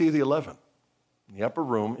then they see the 11 in the upper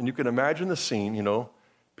room, and you can imagine the scene,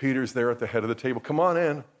 Peter's there at the head of the table. Come on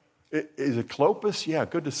in. Is it Clopas? Yeah,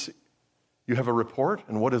 good to see. You have a report?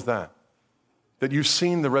 And what is that? That you've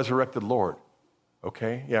seen the resurrected Lord.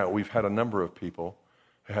 Okay, yeah, we've had a number of people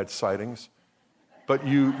who had sightings. But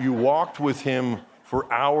you walked with him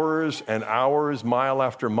for hours and hours, mile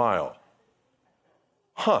after mile.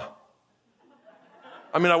 I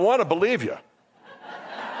want to believe you.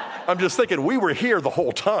 I'm just thinking, we were here the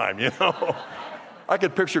whole time, I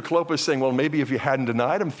could picture Clopas saying, well, maybe if you hadn't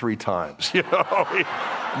denied him 3 times, he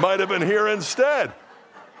might have been here instead.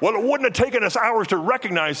 Well, it wouldn't have taken us hours to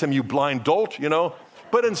recognize him, you blind dolt,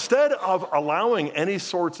 But instead of allowing any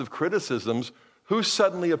sorts of criticisms, who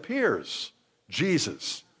suddenly appears?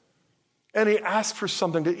 Jesus. And he asked for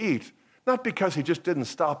something to eat, not because he just didn't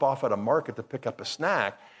stop off at a market to pick up a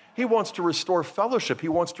snack. He wants to restore fellowship. He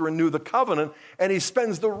wants to renew the covenant, and he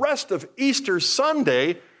spends the rest of Easter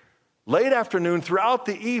Sunday, late afternoon, throughout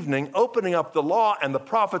the evening, opening up the law and the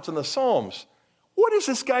prophets and the Psalms. What is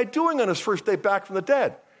this guy doing on his first day back from the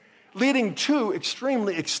dead? Leading 2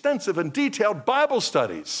 extremely extensive and detailed Bible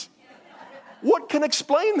studies. What can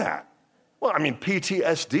explain that? Well,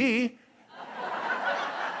 PTSD.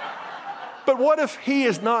 But what if he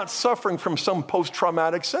is not suffering from some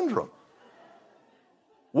post-traumatic syndrome?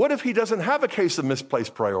 What if he doesn't have a case of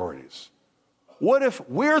misplaced priorities? What if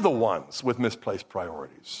we're the ones with misplaced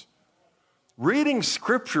priorities? Reading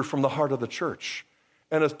Scripture from the heart of the church,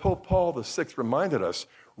 and as Pope Paul VI reminded us,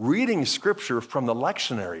 reading Scripture from the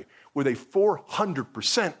lectionary with a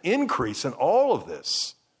 400% increase in all of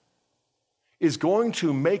this is going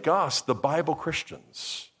to make us the Bible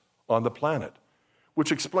Christians on the planet,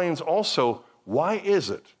 which explains also why is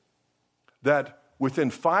it that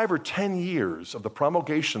within 5 or 10 years of the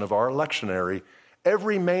promulgation of our lectionary,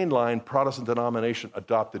 every mainline Protestant denomination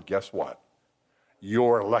adopted, guess what?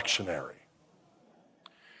 Your lectionary.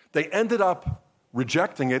 They ended up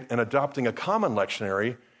rejecting it and adopting a common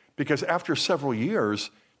lectionary because after several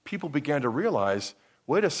years, people began to realize,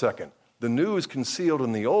 wait a second, the new is concealed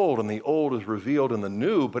in the old and the old is revealed in the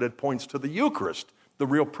new, but it points to the Eucharist, the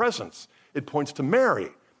real presence. It points to Mary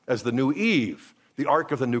as the new Eve, the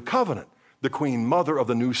Ark of the New Covenant, the Queen Mother of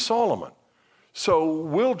the new Solomon. So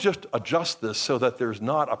we'll just adjust this so that there's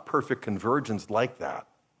not a perfect convergence like that.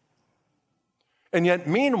 And yet,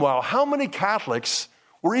 meanwhile, how many Catholics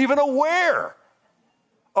were even aware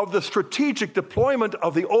of the strategic deployment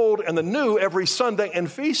of the old and the new every Sunday and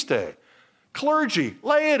feast day? Clergy,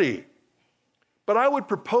 laity. But I would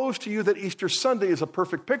propose to you that Easter Sunday is a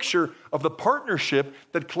perfect picture of the partnership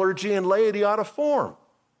that clergy and laity ought to form.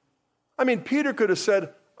 I mean, Peter could have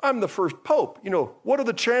said, I'm the first pope. What are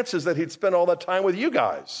the chances that he'd spend all that time with you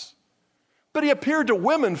guys? But he appeared to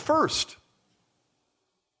women first.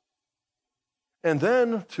 And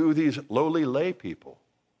then to these lowly lay people.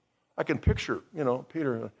 I can picture,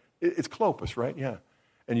 Peter, it's Clopas, right? Yeah.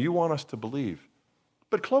 And you want us to believe.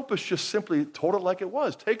 But Clopas just simply told it like it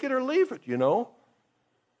was. Take it or leave it,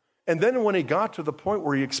 And then when he got to the point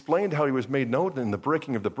where he explained how he was made known in the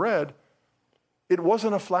breaking of the bread, it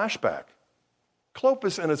wasn't a flashback.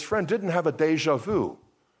 Clopas and his friend didn't have a deja vu.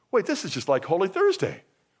 Wait, this is just like Holy Thursday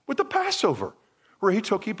with the Passover, where he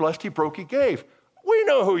took, he blessed, he broke, he gave. We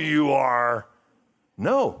know who you are.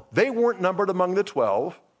 No, they weren't numbered among the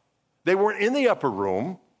 12. They weren't in the upper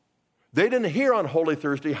room. They didn't hear on Holy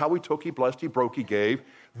Thursday how he took, he blessed, he broke, he gave.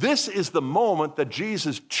 This is the moment that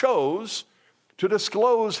Jesus chose to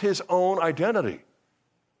disclose his own identity,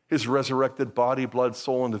 his resurrected body, blood,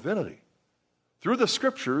 soul, and divinity. Through the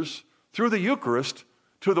Scriptures, through the Eucharist,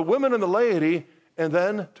 to the women and the laity, and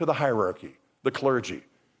then to the hierarchy, the clergy.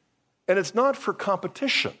 And it's not for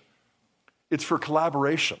competition. It's for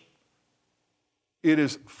collaboration. It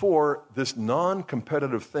is for this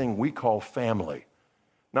non-competitive thing we call family.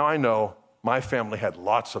 Now, I know my family had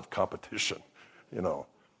lots of competition,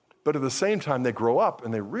 But at the same time, they grow up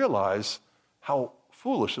and they realize how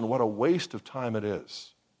foolish and what a waste of time it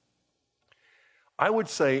is. I would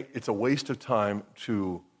say it's a waste of time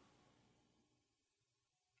to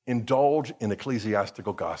indulge in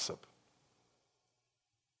ecclesiastical gossip.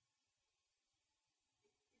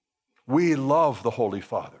 We love the Holy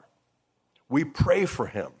Father. We pray for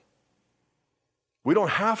him. We don't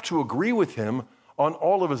have to agree with him on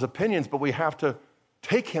all of his opinions, but we have to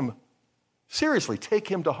take him seriously, take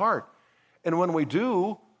him to heart. And when we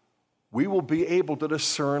do, we will be able to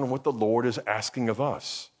discern what the Lord is asking of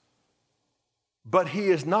us. But he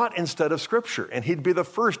is not instead of Scripture, and he'd be the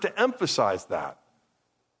first to emphasize that.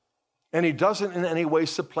 And he doesn't in any way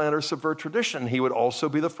supplant or subvert tradition. He would also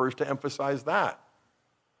be the first to emphasize that.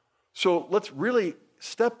 So let's really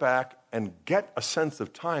step back and get a sense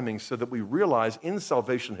of timing so that we realize in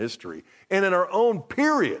salvation history and in our own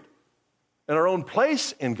period, in our own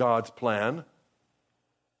place in God's plan,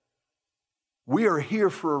 we are here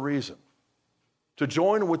for a reason, to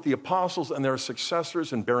join with the apostles and their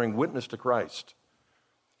successors in bearing witness to Christ.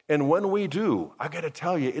 And when we do, I got to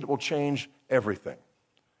tell you, it will change everything.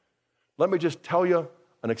 Let me just tell you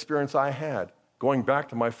an experience I had going back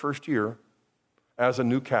to my first year as a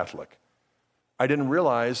new Catholic. I didn't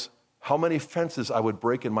realize how many fences I would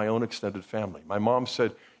break in my own extended family. My mom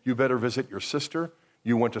said, you better visit your sister.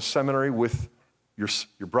 You went to seminary with your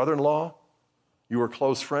brother-in-law. You were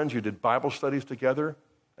close friends. You did Bible studies together.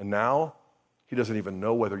 And now he doesn't even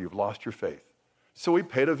know whether you've lost your faith. So we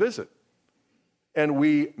paid a visit. And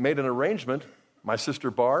we made an arrangement. My sister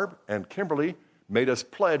Barb and Kimberly made us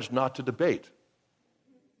pledge not to debate.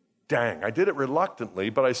 Dang, I did it reluctantly,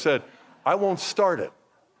 but I said, I won't start it.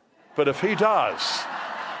 But if he does,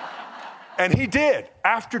 and he did,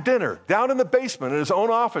 after dinner, down in the basement in his own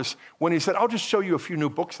office, when he said, I'll just show you a few new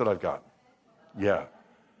books that I've got. Yeah.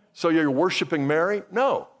 So you're worshiping Mary?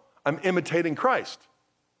 No, I'm imitating Christ.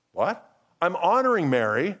 What? I'm honoring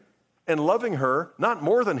Mary and loving her, not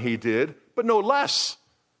more than he did, but no less.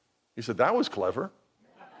 He said, that was clever.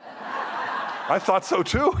 I thought so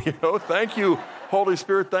too, Thank you, Holy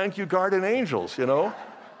Spirit. Thank you, guardian angels,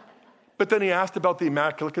 But then he asked about the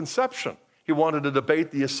Immaculate Conception. He wanted to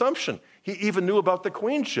debate the Assumption. He even knew about the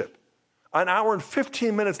queenship. An hour and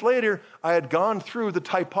 15 minutes later, I had gone through the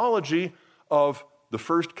typology of the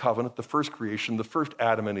first covenant, the first creation, the first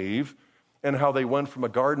Adam and Eve, and how they went from a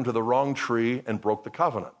garden to the wrong tree and broke the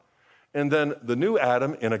covenant. And then the new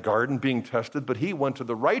Adam in a garden being tested, but he went to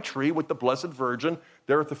the right tree with the Blessed Virgin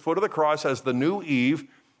there at the foot of the cross as the new Eve,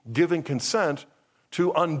 giving consent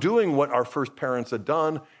to undoing what our first parents had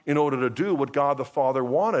done in order to do what God the Father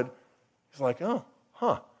wanted. He's like, oh,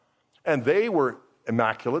 huh. And they were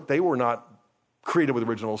immaculate. They were not created with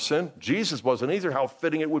original sin. Jesus wasn't either. How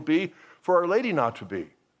fitting it would be for Our Lady not to be.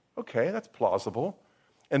 Okay, that's plausible.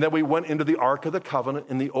 And then we went into the Ark of the Covenant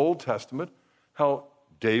in the Old Testament, how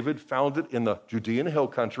David found it in the Judean hill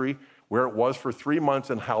country where it was for 3 months,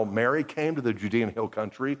 and how Mary came to the Judean hill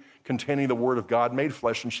country containing the Word of God made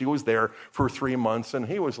flesh, and she was there for 3 months, and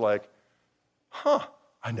he was like,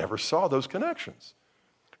 I never saw those connections.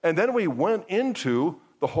 And then we went into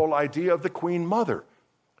the whole idea of the Queen Mother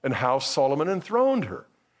and how Solomon enthroned her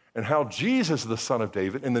and how Jesus, the son of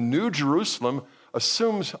David, in the New Jerusalem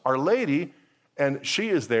assumes Our Lady, and she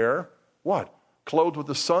is there, what? Clothed with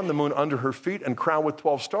the sun, the moon under her feet, and crowned with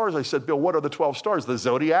 12 stars. I said, Bill, what are the 12 stars? The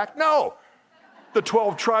zodiac? No. The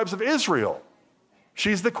 12 tribes of Israel.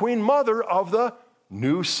 She's the Queen Mother of the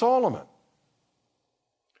new Solomon.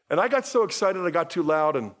 And I got so excited I got too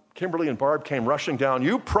loud, and Kimberly and Barb came rushing down.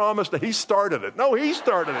 You promised that he started it. No, he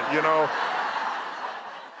started it, you know.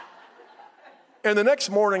 And the next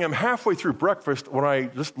morning, I'm halfway through breakfast when I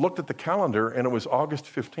just looked at the calendar, and it was August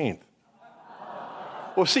 15th.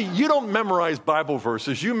 Well, see, you don't memorize Bible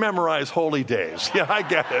verses. You memorize holy days. Yeah, I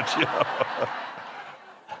get it. You know.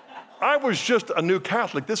 I was just a new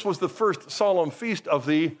Catholic. This was the first solemn feast of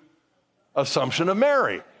the Assumption of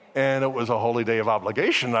Mary. And it was a holy day of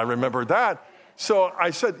obligation. I remembered that. So I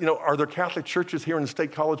said, you know, are there Catholic churches here in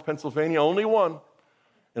State College, Pennsylvania? Only one.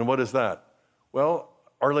 And what is that? Well,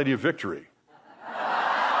 Our Lady of Victory.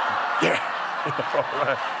 Yeah.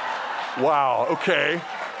 Wow, okay.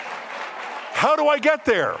 How do I get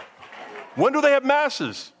there? When do they have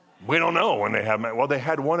masses? We don't know when they have masses. Well, they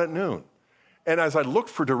had one at noon. And as I looked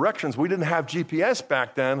for directions, we didn't have GPS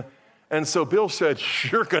back then. And so Bill said,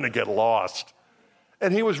 you're going to get lost.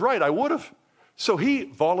 And he was right, I would have. So he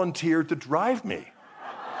volunteered to drive me.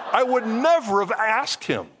 I would never have asked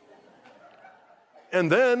him.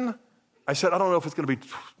 And then I said, I don't know if it's going to be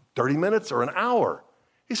 30 minutes or an hour.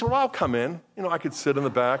 He said, well, I'll come in. You know, I could sit in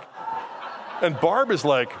the back. And Barb is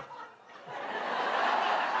like...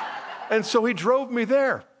 And so he drove me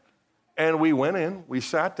there. And we went in, we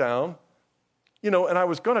sat down, you know, and I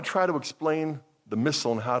was going to try to explain the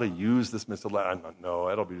missal and how to use this missal. No,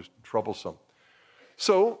 that'll be just troublesome.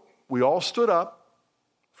 So we all stood up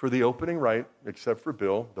for the opening rite, except for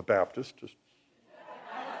Bill, the Baptist, just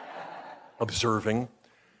observing.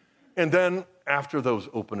 And then after those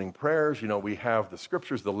opening prayers, you know, we have the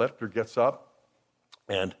scriptures. The lector gets up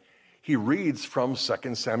and he reads from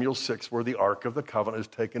 2 Samuel 6, where the Ark of the Covenant is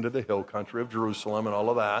taken to the hill country of Jerusalem and all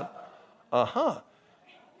of that.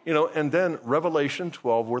 You know, and then Revelation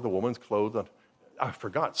 12, where the woman's clothed. I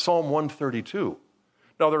forgot, Psalm 132.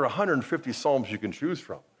 Now, there are 150 psalms you can choose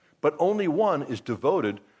from, but only one is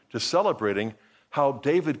devoted to celebrating how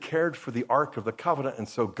David cared for the Ark of the Covenant, and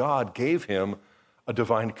so God gave him a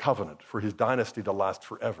divine covenant for his dynasty to last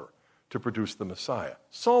forever, to produce the Messiah.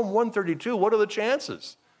 Psalm 132, what are the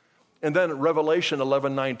chances? And then Revelation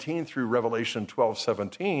 11:19 through Revelation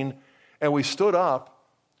 12:17, and we stood up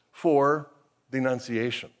for the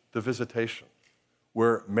Annunciation, the visitation,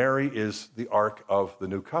 where Mary is the Ark of the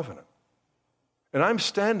New Covenant. And I'm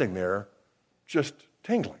standing there just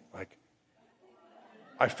tingling, like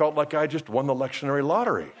I felt like I just won the lectionary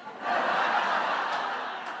lottery.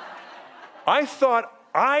 I thought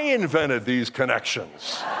I invented these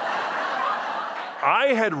connections.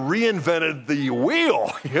 I had reinvented the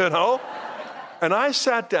wheel, you know? And I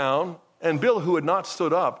sat down, and Bill, who had not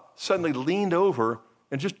stood up, suddenly leaned over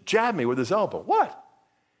and just jabbed me with his elbow. What?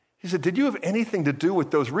 He said, did you have anything to do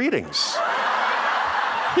with those readings?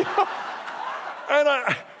 You know?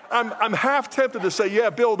 And I'm half tempted to say,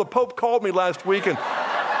 yeah, Bill, the Pope called me last week and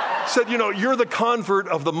said, you know, you're the convert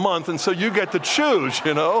of the month, and so you get to choose,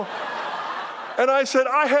 you know? And I said,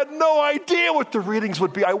 I had no idea what the readings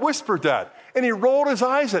would be. I whispered that. And he rolled his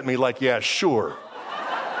eyes at me like, yeah, sure.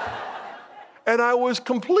 And I was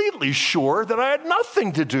completely sure that I had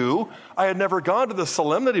nothing to do. I had never gone to the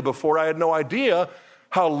solemnity before. I had no idea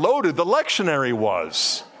how loaded the lectionary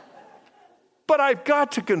was. But I've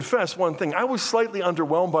got to confess one thing. I was slightly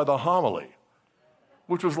underwhelmed by the homily,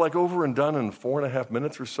 which was like over and done in 4.5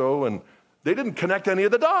 minutes or so, and they didn't connect any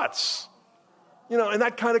of the dots. And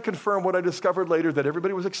that kind of confirmed what I discovered later, that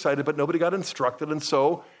everybody was excited, but nobody got instructed. And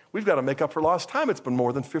so we've got to make up for lost time. It's been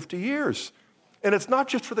more than 50 years. And it's not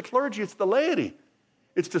just for the clergy, it's the laity.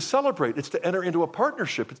 It's to celebrate. It's to enter into a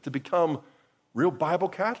partnership. It's to become real Bible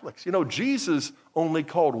Catholics. Jesus only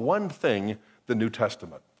called one thing the New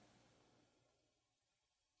Testament.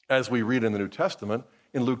 As we read in the New Testament,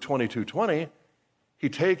 in Luke 22:20, he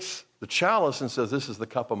takes the chalice and says, this is the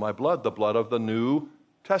cup of my blood, the blood of the New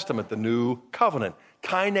Testament, the New Covenant.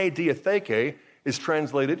 Kaine diatheke is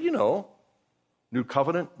translated, New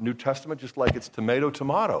Covenant, New Testament, just like it's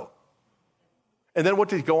tomato. And then what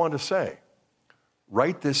did he go on to say?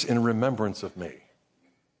 Write this in remembrance of me.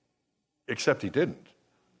 Except he didn't.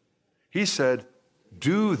 He said,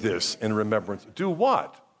 do this in remembrance. Do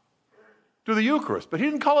what? Do the Eucharist. But he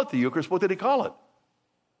didn't call it the Eucharist. What did he call it?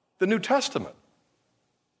 The New Testament.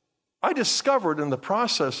 I discovered in the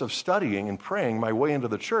process of studying and praying my way into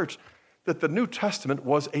the church that the New Testament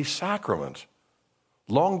was a sacrament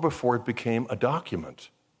long before it became a document.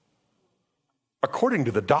 According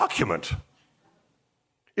to the document,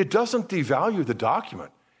 it doesn't devalue the document.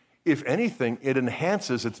 If anything, it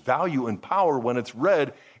enhances its value and power when it's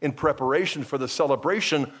read in preparation for the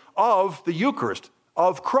celebration of the Eucharist,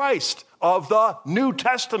 of Christ, of the New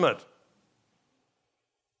Testament.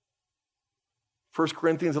 1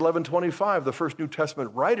 Corinthians 11:25, the first New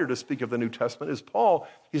Testament writer to speak of the New Testament is Paul.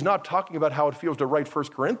 He's not talking about how it feels to write 1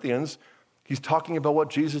 Corinthians. He's talking about what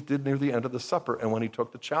Jesus did near the end of the supper and when he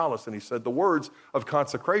took the chalice and he said the words of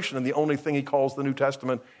consecration, and the only thing he calls the New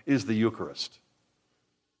Testament is the Eucharist.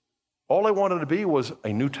 All I wanted to be was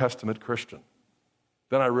a New Testament Christian.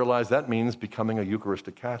 Then I realized that means becoming a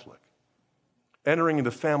Eucharistic Catholic, entering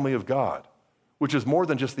the family of God, which is more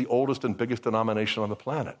than just the oldest and biggest denomination on the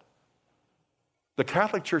planet. The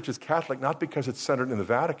Catholic Church is Catholic not because it's centered in the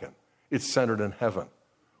Vatican. It's centered in heaven,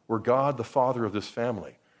 where God, the Father of this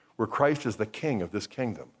family, where Christ is the King of this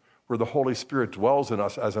kingdom, where the Holy Spirit dwells in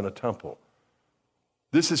us as in a temple.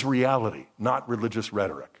 This is reality, not religious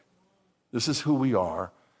rhetoric. This is who we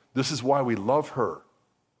are. This is why we love her,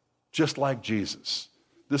 just like Jesus.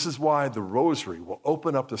 This is why the rosary will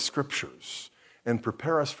open up the scriptures and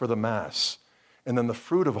prepare us for the Mass. And then the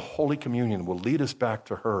fruit of Holy Communion will lead us back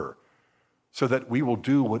to her so that we will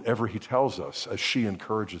do whatever he tells us as she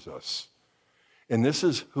encourages us. And this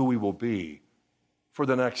is who we will be for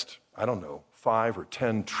the next, 5 or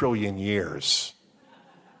 10 trillion years.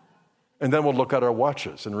 And then we'll look at our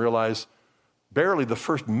watches and realize barely the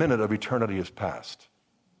first minute of eternity has passed.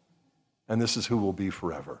 And this is who we'll be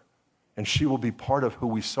forever. And she will be part of who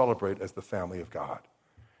we celebrate as the family of God.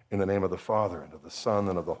 In the name of the Father, and of the Son,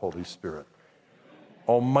 and of the Holy Spirit.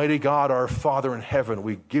 Almighty God, our Father in heaven,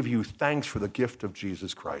 we give you thanks for the gift of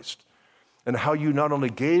Jesus Christ and how you not only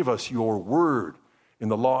gave us your word in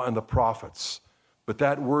the law and the prophets, but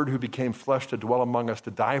that word who became flesh to dwell among us,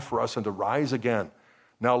 to die for us, and to rise again,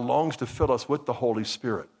 now longs to fill us with the Holy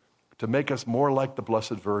Spirit, to make us more like the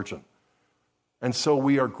Blessed Virgin. And so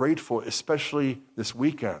we are grateful, especially this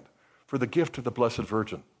weekend, for the gift of the Blessed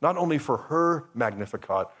Virgin, not only for her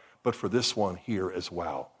Magnificat, but for this one here as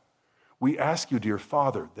well. We ask you, dear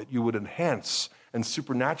Father, that you would enhance and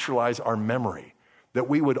supernaturalize our memory, that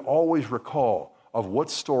we would always recall of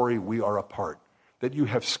what story we are a part, that you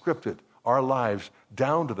have scripted our lives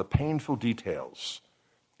down to the painful details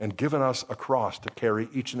and given us a cross to carry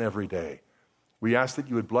each and every day. We ask that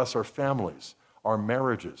you would bless our families, our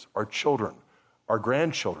marriages, our children, our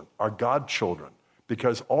grandchildren, our godchildren,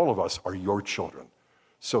 because all of us are your children.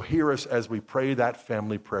 So hear us as we pray that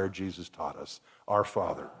family prayer Jesus taught us. Our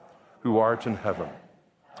Father, who art in heaven,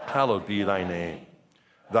 hallowed be thy name.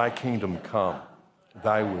 Thy kingdom come,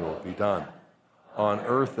 thy will be done, on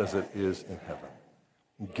earth as it is in heaven.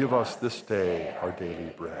 Give us this day our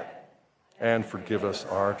daily bread, and forgive us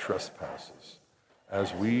our trespasses,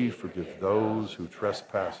 as we forgive those who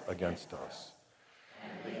trespass against us.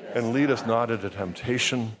 And lead us not into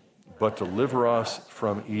temptation, but deliver us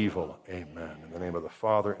from evil. Amen. In the name of the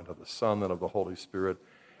Father, and of the Son, and of the Holy Spirit.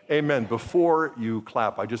 Amen. Before you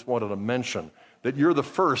clap, I just wanted to mention that you're the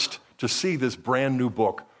first to see this brand new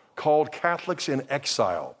book called Catholics in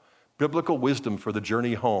Exile, Biblical Wisdom for the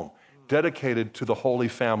Journey Home, dedicated to the Holy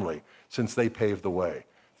Family since they paved the way.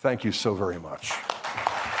 Thank you so very much. Scott,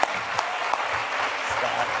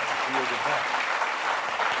 you're the best.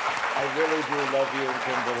 I really do love you and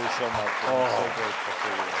Kimberly so much. I'm so grateful for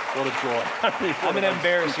you. What a joy. I'm going to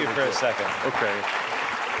embarrass you for a second. Okay.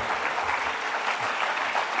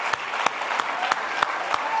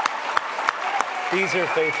 These are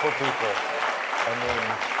faithful people.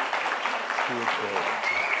 spiritual.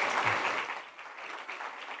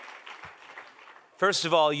 First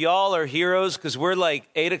of all, y'all are heroes because we're like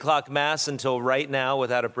 8 o'clock mass until right now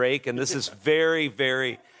without a break. And this is very,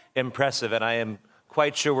 very impressive. And I am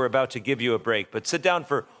quite sure we're about to give you a break. But sit down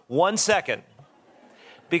for 1 second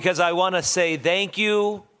because I want to say thank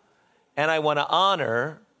you and I want to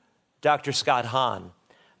honor Dr. Scott Hahn.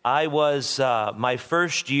 I was my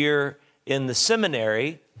first year in the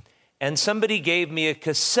seminary and somebody gave me a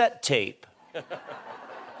cassette tape.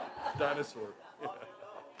 Dinosaur.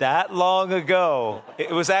 That long ago. It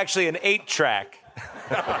was actually an 8-track.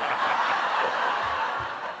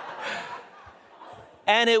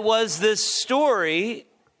 And it was this story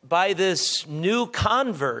by this new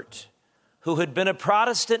convert who had been a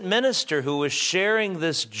Protestant minister who was sharing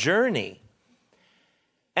this journey.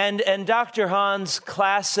 And Dr. Hahn's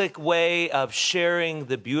classic way of sharing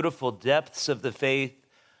the beautiful depths of the faith,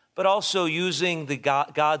 but also using the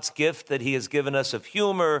God's gift that he has given us of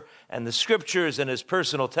humor and the scriptures and his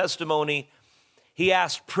personal testimony. He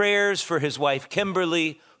asked prayers for his wife,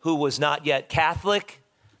 Kimberly, who was not yet Catholic.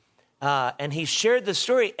 And he shared the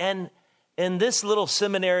story. And in this little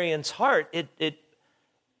seminarian's heart,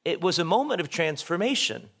 it was a moment of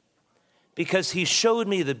transformation because he showed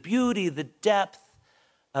me the beauty, the depth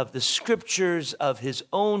of the scriptures, of his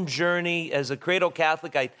own journey. As a cradle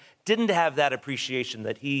Catholic, I didn't have that appreciation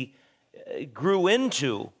that he grew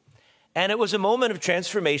into. And it was a moment of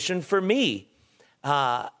transformation for me.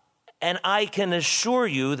 And I can assure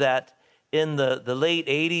you that in the late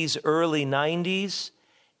 80s, early 90s,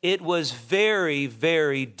 it was very,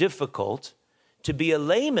 very difficult to be a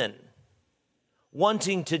layman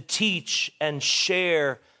wanting to teach and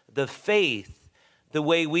share the faith the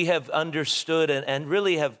way we have understood and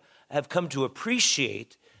really have come to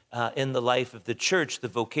appreciate in the life of the church, the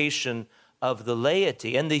vocation of the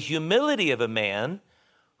laity and the humility of a man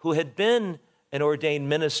who had been an ordained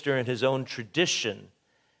minister in his own tradition,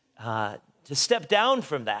 to step down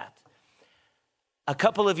from that. A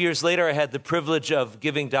couple of years later, I had the privilege of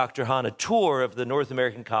giving Dr. Hahn a tour of the North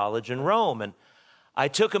American College in Rome, and I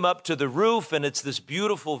took him up to the roof, and it's this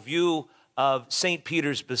beautiful view of St.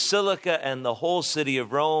 Peter's Basilica and the whole city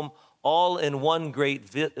of Rome, all in one great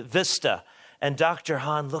vista. And Dr.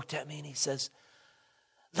 Hahn looked at me and he says,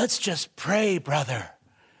 "Let's just pray, brother.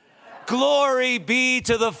 Glory be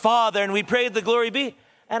to the Father." And we prayed the glory be.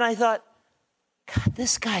 And I thought, God,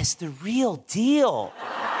 this guy's the real deal.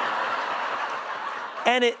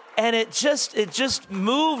 And it just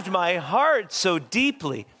moved my heart so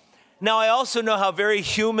deeply. Now, I also know how very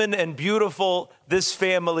human and beautiful this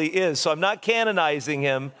family is, so I'm not canonizing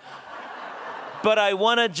him. But I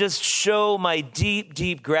want to just show my deep,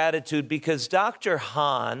 deep gratitude because Dr.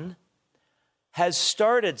 Hahn has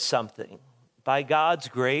started something by God's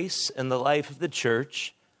grace in the life of the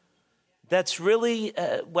church that's really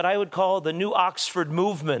what I would call the new Oxford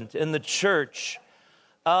movement in the church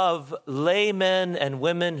of laymen and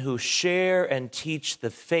women who share and teach the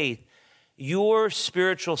faith. Your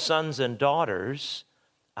spiritual sons and daughters,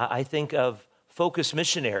 I think of Focus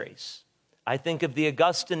Missionaries. I think of the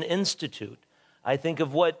Augustine Institute. I think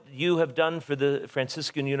of what you have done for the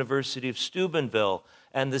Franciscan University of Steubenville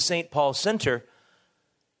and the St. Paul Center.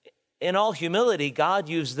 In all humility, God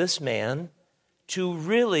used this man to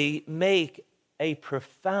really make a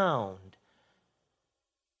profound,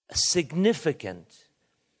 significant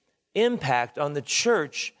impact on the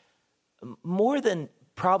church more than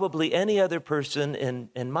probably any other person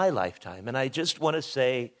in my lifetime. And I just want to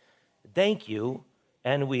say thank you,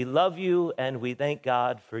 and we love you, and we thank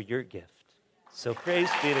God for your gift. So praise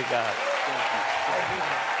be to God.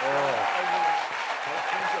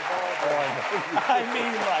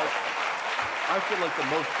 I feel like the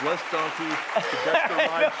most blessed donkey, the best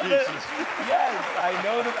alive Jesus. Yes, I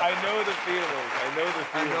know the feeling.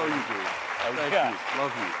 I know you do. Thank you.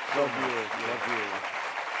 Love you. Love you.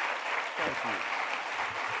 Thank you.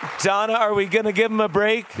 Donna, are we going to give him a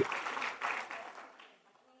break?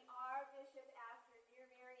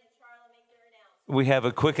 We have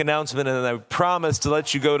a quick announcement, and I promise to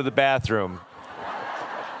let you go to the bathroom.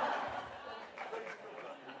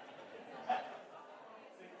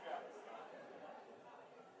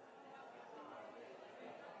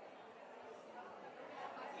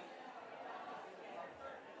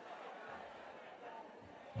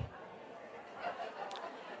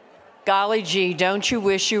 Golly gee, don't you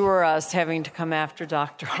wish you were us having to come after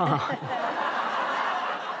Dr. Hahn?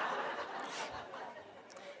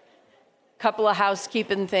 Couple of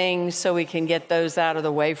housekeeping things so we can get those out of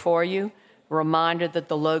the way for you. Reminder that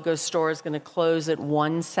the Logo store is going to close at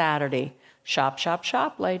 1 Saturday. Shop, shop,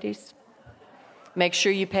 shop, ladies. Make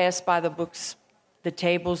sure you pass by the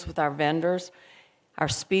tables with our vendors. our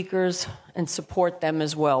speakers, and support them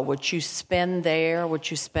as well. What you spend there, what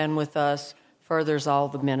you spend with us, furthers all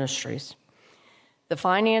the ministries. The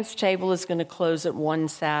finance table is going to close at 1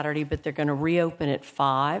 Saturday, but they're going to reopen at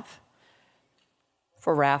 5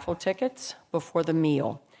 for raffle tickets before the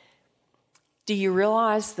meal. Do you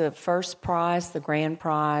realize the first prize, the grand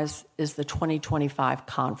prize, is the 2025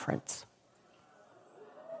 conference?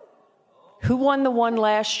 Who won the one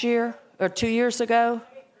last year or 2 years ago?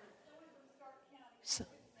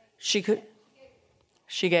 She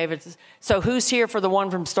gave it. So who's here for the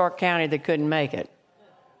one from Stark County that couldn't make it?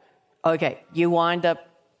 Okay, you wind up,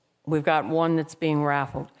 we've got one that's being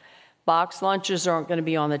raffled. Box lunches aren't going to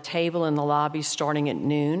be on the table in the lobby starting at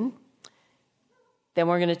noon. Then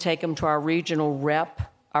we're going to take them to our regional rep,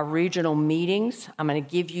 our regional meetings. I'm going to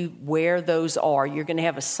give you where those are. You're going to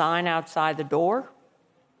have a sign outside the door.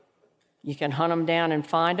 You can hunt them down and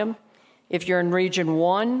find them. If you're in Region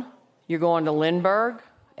 1, you're going to Lindbergh,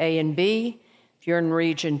 A and B. If you're in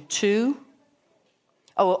Region 2,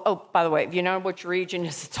 by the way, if you know which region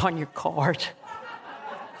is, it's on your card.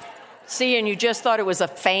 See, and you just thought it was a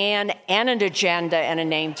fan and an agenda and a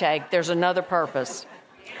name tag. There's another purpose.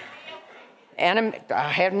 And I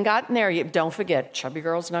haven't gotten there yet. Don't forget, Chubby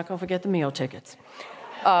Girl's not going to forget the meal tickets.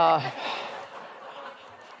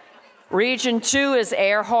 Region 2 is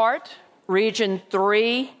Earhart. Region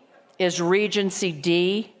 3 is Regency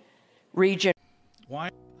D. Region...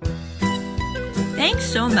 Thanks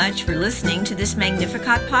so much for listening to this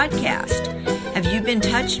Magnificat podcast. Have you been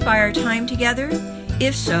touched by our time together?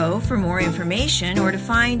 If so, for more information or to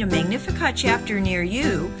find a Magnificat chapter near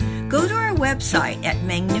you, go to our website at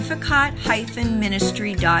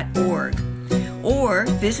magnificat-ministry.org or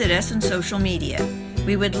visit us on social media.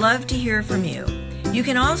 We would love to hear from you. You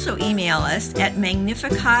can also email us at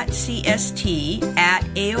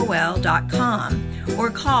magnificatcst@aol.com or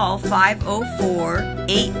call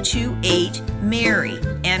 504-828-MARY,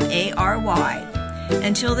 M-A-R-Y.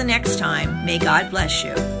 Until the next time, may God bless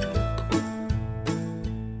you.